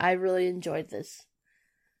me, and I really enjoyed this.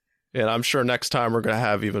 And I'm sure next time we're going to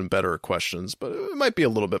have even better questions, but it might be a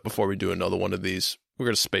little bit before we do another one of these. We're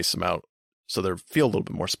going to space them out so they feel a little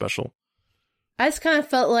bit more special. I just kind of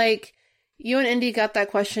felt like, you and Indy got that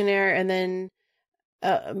questionnaire, and then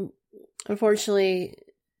unfortunately,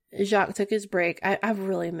 Jacques took his break. I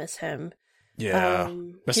really miss him. Yeah,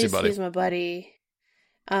 miss you, buddy. He's my buddy.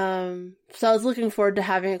 So I was looking forward to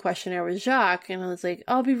having a questionnaire with Jacques, and I was like,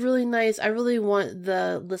 oh, it'll be really nice. I really want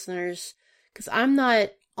the listeners, because I'm not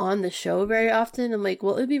on the show very often. I'm like,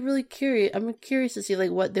 well, it'd be really curious. I'm curious to see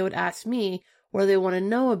like what they would ask me, or they want to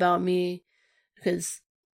know about me, because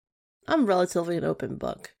I'm relatively an open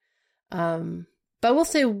book. But I will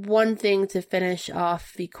say one thing to finish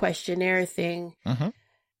off the questionnaire thing. Mm-hmm.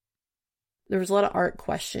 There was a lot of art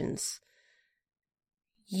questions.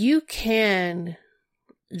 You can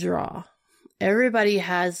draw. Everybody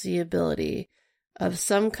has the ability of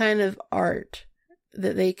some kind of art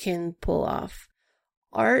that they can pull off.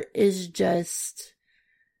 Art is just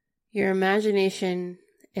your imagination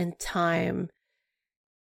and time,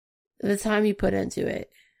 the time you put into it.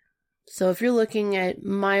 So if you're looking at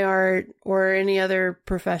my art or any other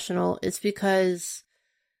professional, it's because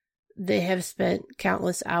they have spent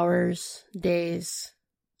countless hours, days,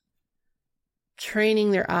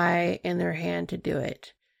 training their eye and their hand to do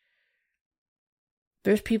it.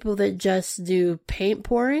 There's people that just do paint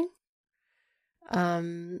pouring.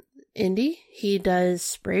 Indy, he does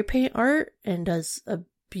spray paint art and does a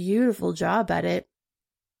beautiful job at it.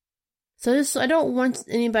 So I don't want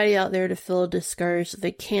anybody out there to feel discouraged that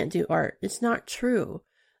they can't do art. It's not true.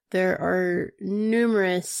 There are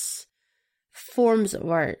numerous forms of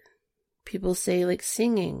art. People say like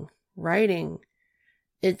singing, writing.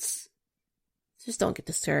 Just don't get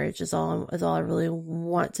discouraged is all I really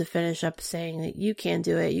want to finish up saying, that you can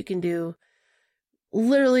do it. You can do,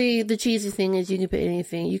 literally the cheesy thing is you can put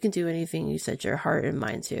anything, you can do anything you set your heart and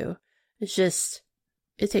mind to. It's just,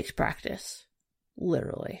 it takes practice.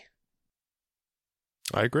 Literally.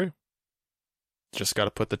 I agree. Just got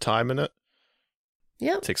to put the time in it.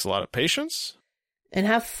 Yep. It takes a lot of patience. And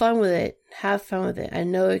have fun with it. Have fun with it. I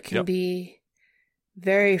know it can be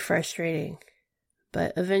very frustrating,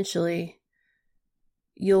 but eventually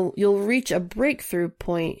you'll reach a breakthrough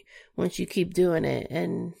point once you keep doing it.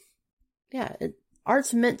 And yeah,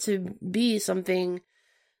 art's meant to be something,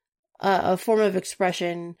 a form of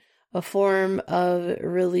expression, a form of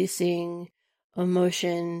releasing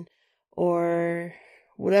emotion, or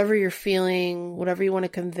whatever you're feeling, whatever you want to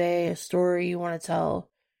convey, a story you want to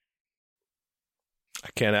tell. I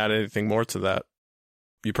can't add anything more to that.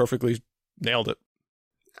 You perfectly nailed it.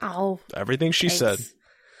 Oh, everything she said.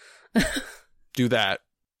 Do that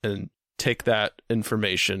and take that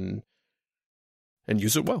information and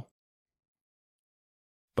use it well.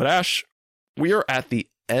 But Ash, we are at the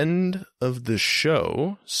end of the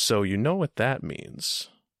show, so you know what that means.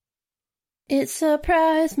 It's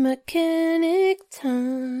surprise mechanic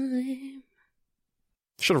time.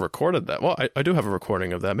 Should have recorded that. Well, I do have a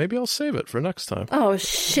recording of that. Maybe I'll save it for next time. Oh,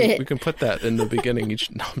 shit. We can put that in the beginning.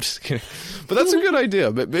 No, I'm just kidding. But that's a good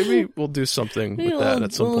idea. But maybe we'll do something with that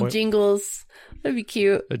at some point. Jingles. That'd be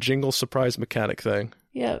cute. A jingle surprise mechanic thing.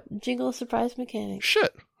 Yeah, jingle surprise mechanic.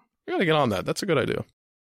 Shit. We gotta get on that. That's a good idea.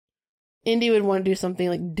 Indy would want to do something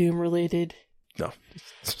like Doom related. No.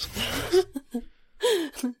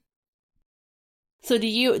 So do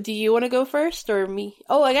you want to go first or me?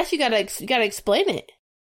 Oh, I guess you gotta explain it.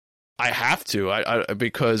 I have to, I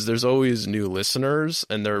because there's always new listeners,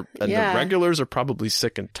 and the regulars are probably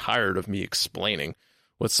sick and tired of me explaining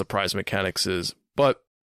what surprise mechanics is. But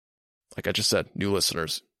like I just said, new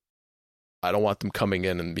listeners, I don't want them coming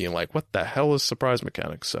in and being like, "What the hell is surprise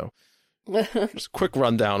mechanics?" So, just a quick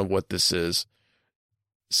rundown of what this is.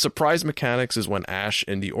 Surprise mechanics is when Ash,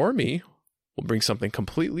 Indy, or me will bring something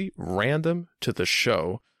completely random to the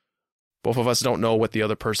show. Both of us don't know what the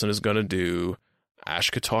other person is going to do.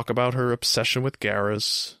 Ash could talk about her obsession with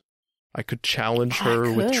Garrus. I could challenge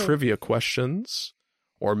her with trivia questions.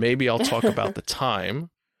 Or maybe I'll talk about the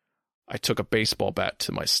time I took a baseball bat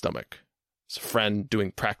to my stomach. It's a friend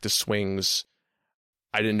doing practice swings.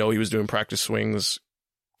 I didn't know he was doing practice swings.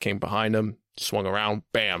 Came behind him, swung around,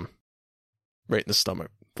 bam. Right in the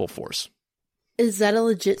stomach, full force. Is that a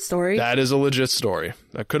legit story? That is a legit story.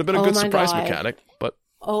 That could have been a good surprise mechanic, but...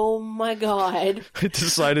 Oh my god. I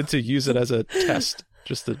decided to use it as a test,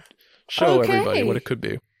 just to show everybody what it could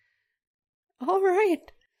be. All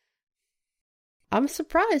right. I'm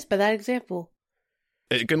surprised by that example.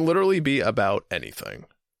 It can literally be about anything.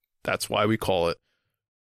 That's why we call it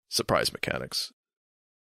surprise mechanics.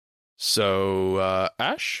 So,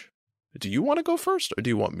 Ash, do you want to go first, or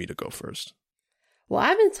do you want me to go first? Well,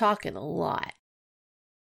 I've been talking a lot.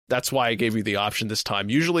 That's why I gave you the option this time.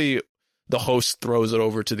 Usually the host throws it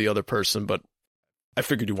over to the other person, but I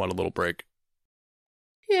figured you want a little break.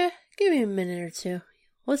 Yeah, give me a minute or two.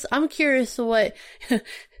 I'm curious what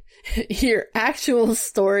your actual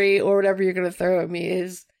story or whatever you're going to throw at me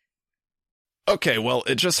is. Okay, well,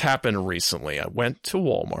 it just happened recently. I went to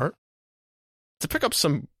Walmart to pick up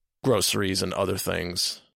some groceries and other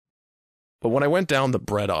things. But when I went down the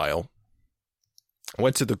bread aisle, I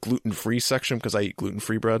went to the gluten-free section because I eat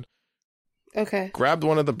gluten-free bread. Okay. Grabbed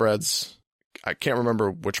one of the breads. I can't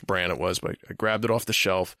remember which brand it was, but I grabbed it off the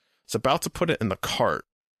shelf. Was about to put it in the cart.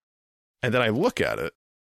 And then I look at it,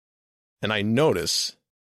 and I notice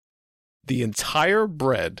the entire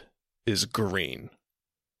bread is green.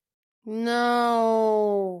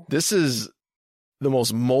 No. This is the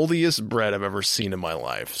most moldiest bread I've ever seen in my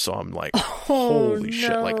life. So I'm like, holy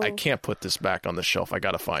shit. Like, I can't put this back on the shelf. I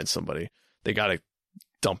got to find somebody. They got to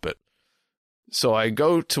dump it. So I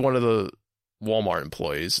go to one of the Walmart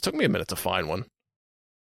employees. It took me a minute to find one.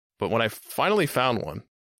 But when I finally found one,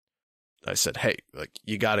 I said, hey, like,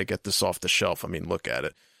 you got to get this off the shelf. I mean, look at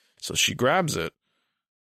it. So she grabs it,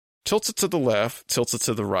 tilts it to the left, tilts it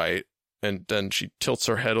to the right, and then she tilts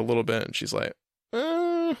her head a little bit, and she's like,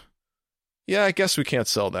 yeah, I guess we can't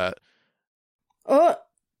sell that. Oh.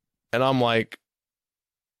 And I'm like,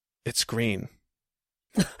 it's green.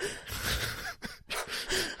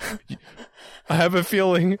 I have a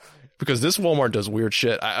feeling, because this Walmart does weird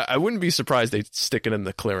shit, I wouldn't be surprised they'd stick it in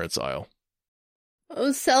the clearance aisle.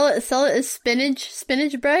 Oh, sell it as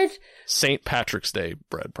spinach bread? St. Patrick's Day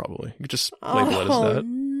bread, probably. You could just label it as that. Oh,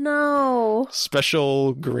 no.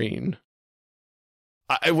 Special green.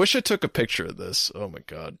 I wish I took a picture of this. Oh my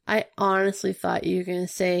god. I honestly thought you were going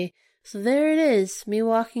to say, so there it is, me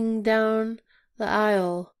walking down the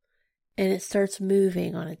aisle, and it starts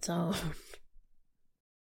moving on its own.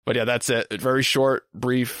 But yeah, that's it. Very short,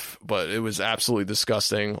 brief, but it was absolutely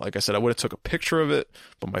disgusting. Like I said, I would have took a picture of it,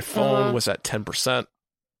 but my phone was at 10%.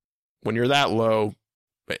 When you're that low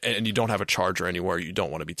and you don't have a charger anywhere, you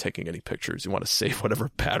don't want to be taking any pictures. You want to save whatever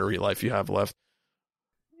battery life you have left.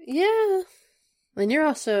 Yeah. And you're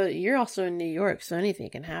also in New York, so anything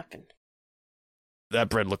can happen. That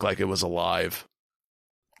bread looked like it was alive.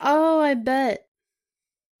 Oh, I bet.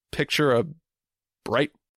 Picture a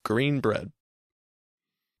bright green bread.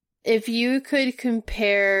 If you could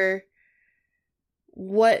compare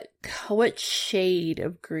what shade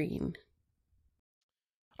of green?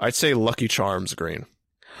 I'd say Lucky Charms green.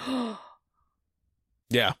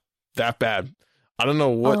 Yeah, that bad. I don't know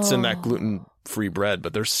what's in that gluten-free bread,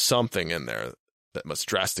 but there's something in there that must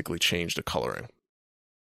drastically change the coloring.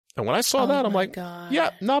 And when I saw that, I'm like,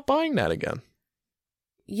 yeah, not buying that again.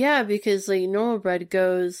 Yeah, because like normal bread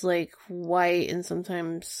goes like white and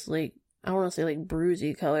sometimes like, I don't want to say like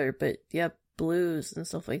bruisey color, but yep, blues and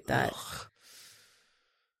stuff like that. Ugh.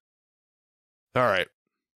 All right.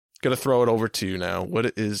 Gonna throw it over to you now.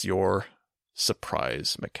 What is your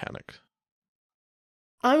surprise mechanic?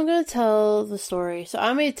 I'm going to tell the story. So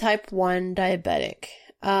I'm a type 1 diabetic.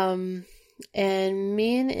 And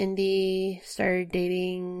me and Indy started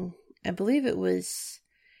dating, I believe it was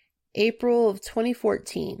April of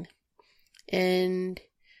 2014. And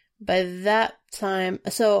by that time,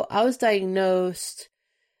 so I was diagnosed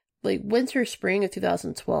like winter, spring of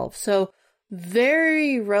 2012. So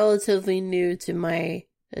very relatively new to my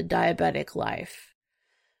diabetic life.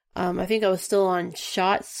 I think I was still on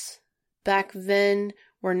shots back then,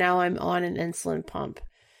 where now I'm on an insulin pump.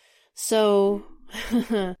 So,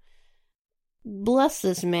 bless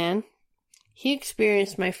this man. He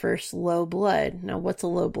experienced my first low blood. Now, what's a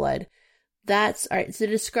low blood? That's, alright, to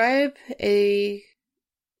describe a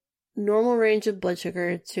normal range of blood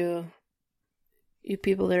sugar to you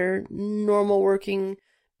people that are normal working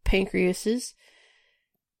pancreases,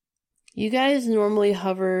 you guys normally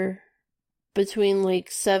hover between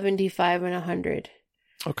like 75 and 100.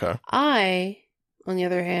 Okay. I, on the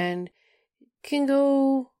other hand, can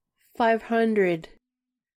go 500.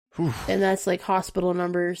 Whew. And that's like hospital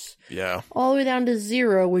numbers. Yeah. All the way down to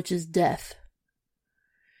 0, which is death.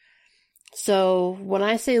 So when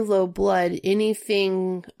I say low blood,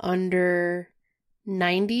 anything under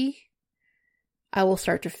 90, I will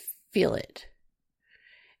start to feel it.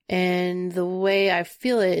 And the way I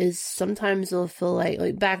feel it is sometimes it'll feel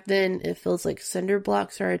like back then it feels like cinder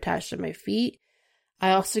blocks are attached to my feet.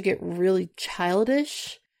 I also get really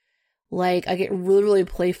childish. Like I get really, really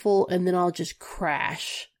playful and then I'll just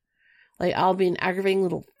crash. Like I'll be an aggravating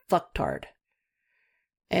little fucktard.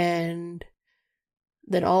 And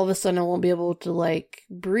then all of a sudden I won't be able to like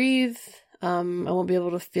breathe. I won't be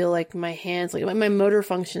able to feel like my hands, like my motor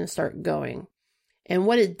functions start going. And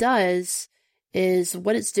what it does is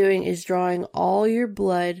what it's doing is drawing all your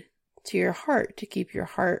blood to your heart to keep your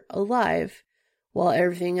heart alive while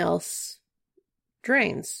everything else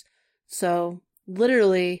drains. So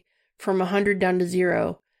literally from 100 down to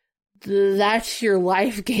 0. That's your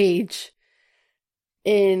life gauge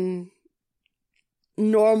in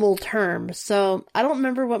normal terms. So I don't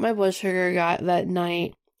remember what my blood sugar got that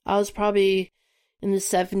night. I was probably in the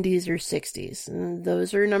 70s or 60s. And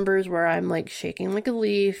those are numbers where I'm like shaking like a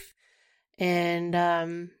leaf. And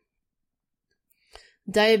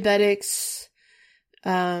diabetics,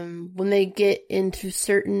 when they get into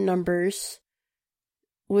certain numbers,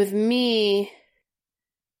 with me,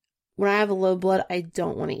 when I have a low blood, I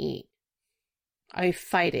don't want to eat. I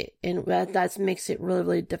fight it, and that makes it really,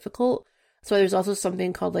 really difficult. So there's also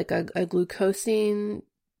something called like a glucosine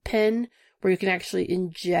pen, where you can actually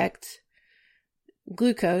inject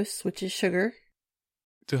glucose, which is sugar,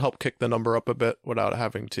 to help kick the number up a bit without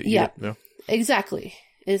having to eat it. Yeah,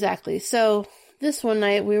 exactly. So this one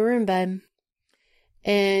night we were in bed,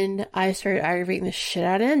 and I started aggravating the shit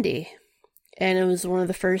out of Andy, and it was one of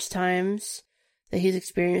the first times that he's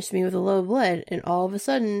experienced me with a low blood, and all of a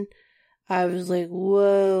sudden I was like,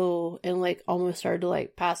 whoa, and like almost started to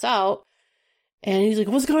like pass out. And he's like,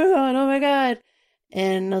 what's going on? Oh my God.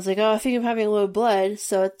 And I was like, oh, I think I'm having low blood.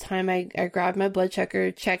 So at the time I grabbed my blood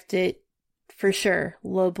checker, checked it for sure,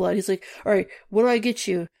 low blood. He's like, all right, what do I get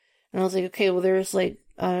you? And I was like, okay, well, there's like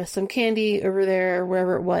some candy over there or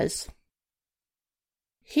wherever it was.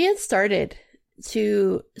 He had started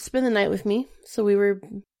to spend the night with me. So we were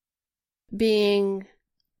being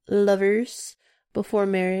lovers before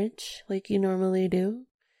marriage, like you normally do.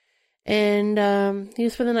 And he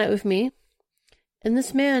would spend the night with me. And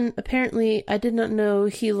this man, apparently, I did not know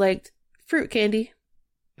he liked fruit candy.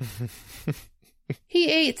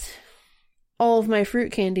 He ate all of my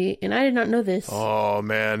fruit candy, and I did not know this. Oh,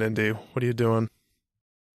 man, Indy, what are you doing?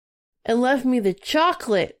 And left me the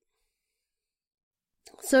chocolate.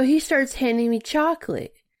 So he starts handing me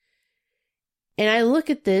chocolate. And I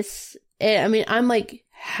look at this, and I mean, I'm like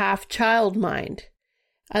half child mind.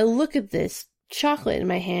 I look at this chocolate in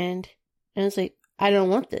my hand, and it's like, I don't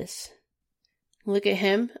want this. Look at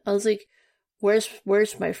him. I was like, where's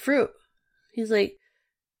my fruit? He's like,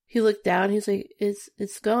 he looked down. He's like,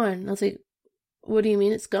 it's gone. I was like, what do you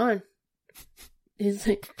mean it's gone? He's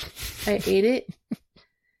like, I ate it.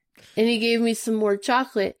 And he gave me some more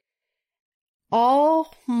chocolate.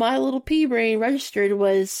 All my little pea brain registered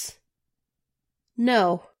was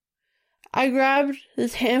no. I grabbed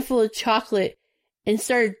this handful of chocolate and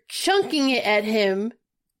started chunking it at him.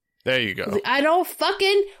 There you go. I don't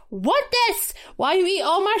fucking want this! Why you eat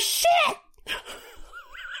all my shit?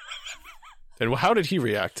 And how did he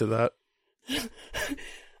react to that?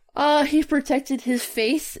 He protected his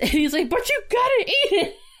face, and he's like, but you gotta eat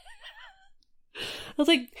it! I was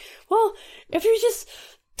like, well, if you just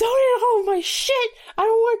don't eat all my shit, I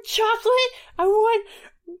don't want chocolate, I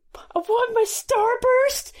want my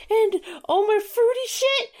Starburst and all my fruity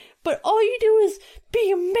shit, but all you do is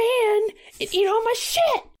be a man and eat all my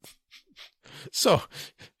shit. So,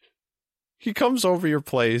 he comes over your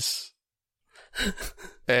place,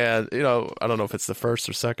 and, you know, I don't know if it's the first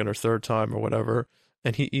or second or third time or whatever,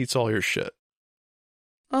 and he eats all your shit.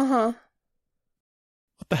 Uh-huh.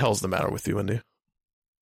 What the hell's the matter with you, Indy?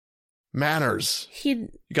 Manners. You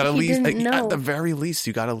gotta leave, know. at the very least,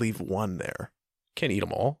 you gotta leave one there. Can't eat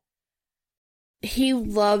them all. He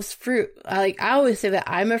loves fruit. I always say that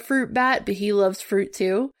I'm a fruit bat, but he loves fruit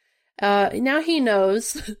too. Now he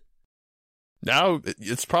knows. Now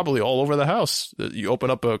it's probably all over the house. You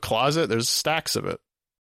open up a closet, there's stacks of it.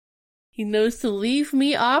 He knows to leave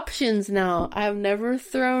me options now. I've never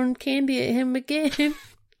thrown candy at him again.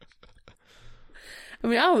 I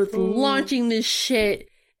mean, I was launching this shit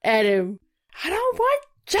at him. I don't want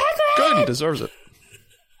chocolate! Good, he deserves it.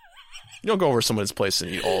 You don't go over someone's place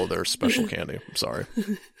and eat all of their special candy. I'm sorry.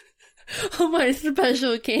 Oh, my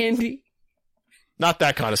special candy. Not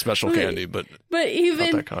that kind of special candy, but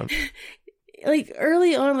even not that kind. Like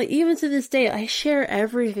early on, like even to this day, I share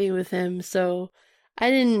everything with him. So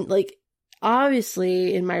I didn't like,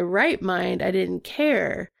 obviously in my right mind, I didn't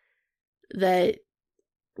care that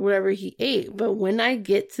whatever he ate. But when I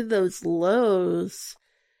get to those lows,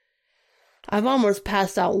 I've almost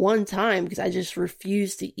passed out one time because I just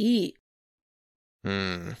refused to eat.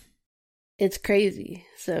 It's crazy.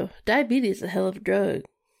 So diabetes is a hell of a drug.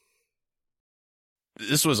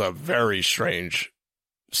 This was a very strange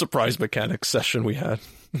surprise mechanics session we had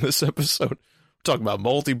in this episode. We're talking about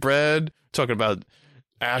moldy bread, talking about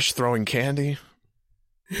Ash throwing candy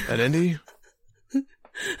at Indy.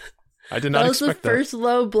 I did not expect that. That was the first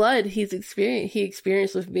low blood he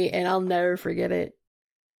experienced with me, and I'll never forget it.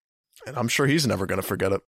 And I'm sure he's never going to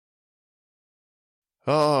forget it.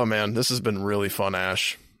 Oh, man, this has been really fun,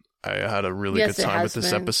 Ash. I had a really Yes, good it time with has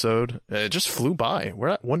this been. episode. It just flew by. We're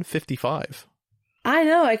at 155. I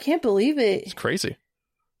know. I can't believe It's it. crazy.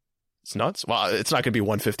 It's nuts. Well, it's not going to be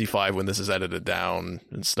 155 when this is edited down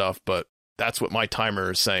and stuff, but that's what my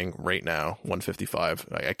timer is saying right now, 155.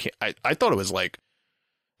 I can't. I thought it was like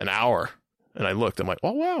an hour, and I looked. I'm like,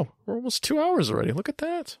 oh wow, we're almost 2 hours already. Look at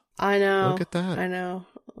that. I know. Look at that. I know.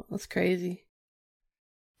 That's crazy.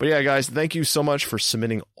 But yeah, guys, thank you so much for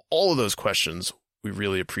submitting all of those questions. We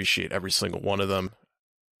really appreciate every single one of them,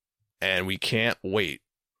 and we can't wait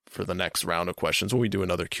for the next round of questions when we do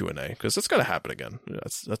another Q&A, because it's going to happen again.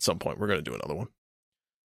 At some point, we're going to do another one.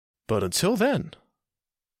 But until then,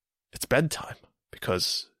 it's bedtime,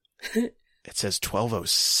 because it says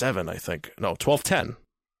 12:07, I think. No, 12:10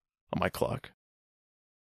 on my clock.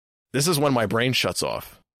 This is when my brain shuts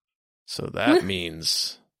off. So that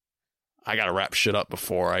means I got to wrap shit up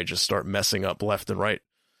before I just start messing up left and right.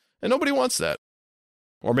 And nobody wants that.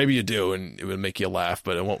 Or maybe you do, and it would make you laugh,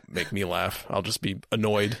 but it won't make me laugh. I'll just be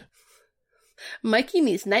annoyed. Mikey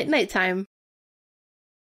needs night time.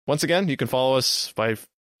 Once again, you can follow us by,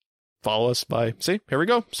 see, here we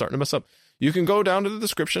go, starting to mess up. You can go down to the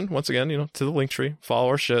description, once again, to the link tree, follow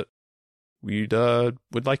our shit. We'd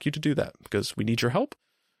would like you to do that, because we need your help.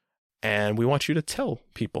 And we want you to tell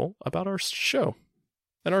people about our show,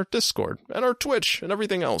 and our Discord, and our Twitch, and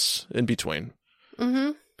everything else in between.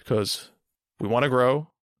 Mm-hmm. Because we want to grow,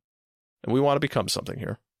 and we want to become something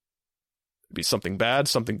here. Be something bad,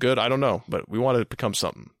 something good, I don't know, but we want to become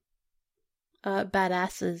something.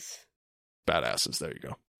 Badasses. Badasses, there you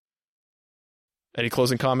go. Any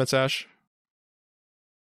closing comments, Ash?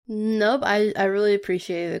 Nope. I really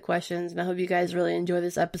appreciate the questions, and I hope you guys really enjoy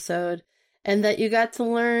this episode, and that you got to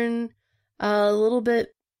learn a little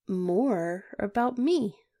bit more about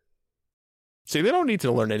me. See, they don't need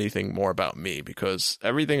to learn anything more about me, because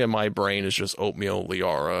everything in my brain is just oatmeal,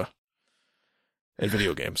 Liara, and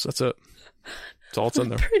video games. That's it. That's all it's in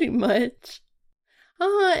there. Pretty much.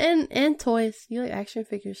 And toys. You like action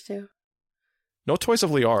figures too? No toys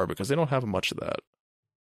of Liara, because they don't have much of that.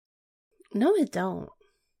 No, I don't.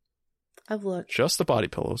 I've looked. Just the body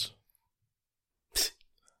pillows.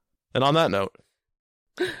 And on that note,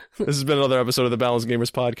 this has been another episode of the Balanced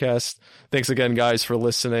Gamers Podcast. Thanks again, guys, for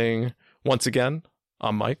listening. Once again,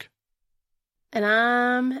 I'm Mike. And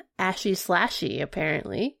I'm Ashy Slashy,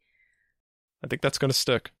 apparently. I think that's going to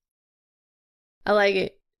stick. I like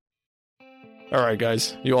it. All right,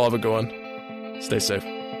 guys. You all have a good one. Stay safe.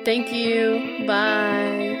 Thank you.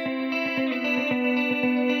 Bye.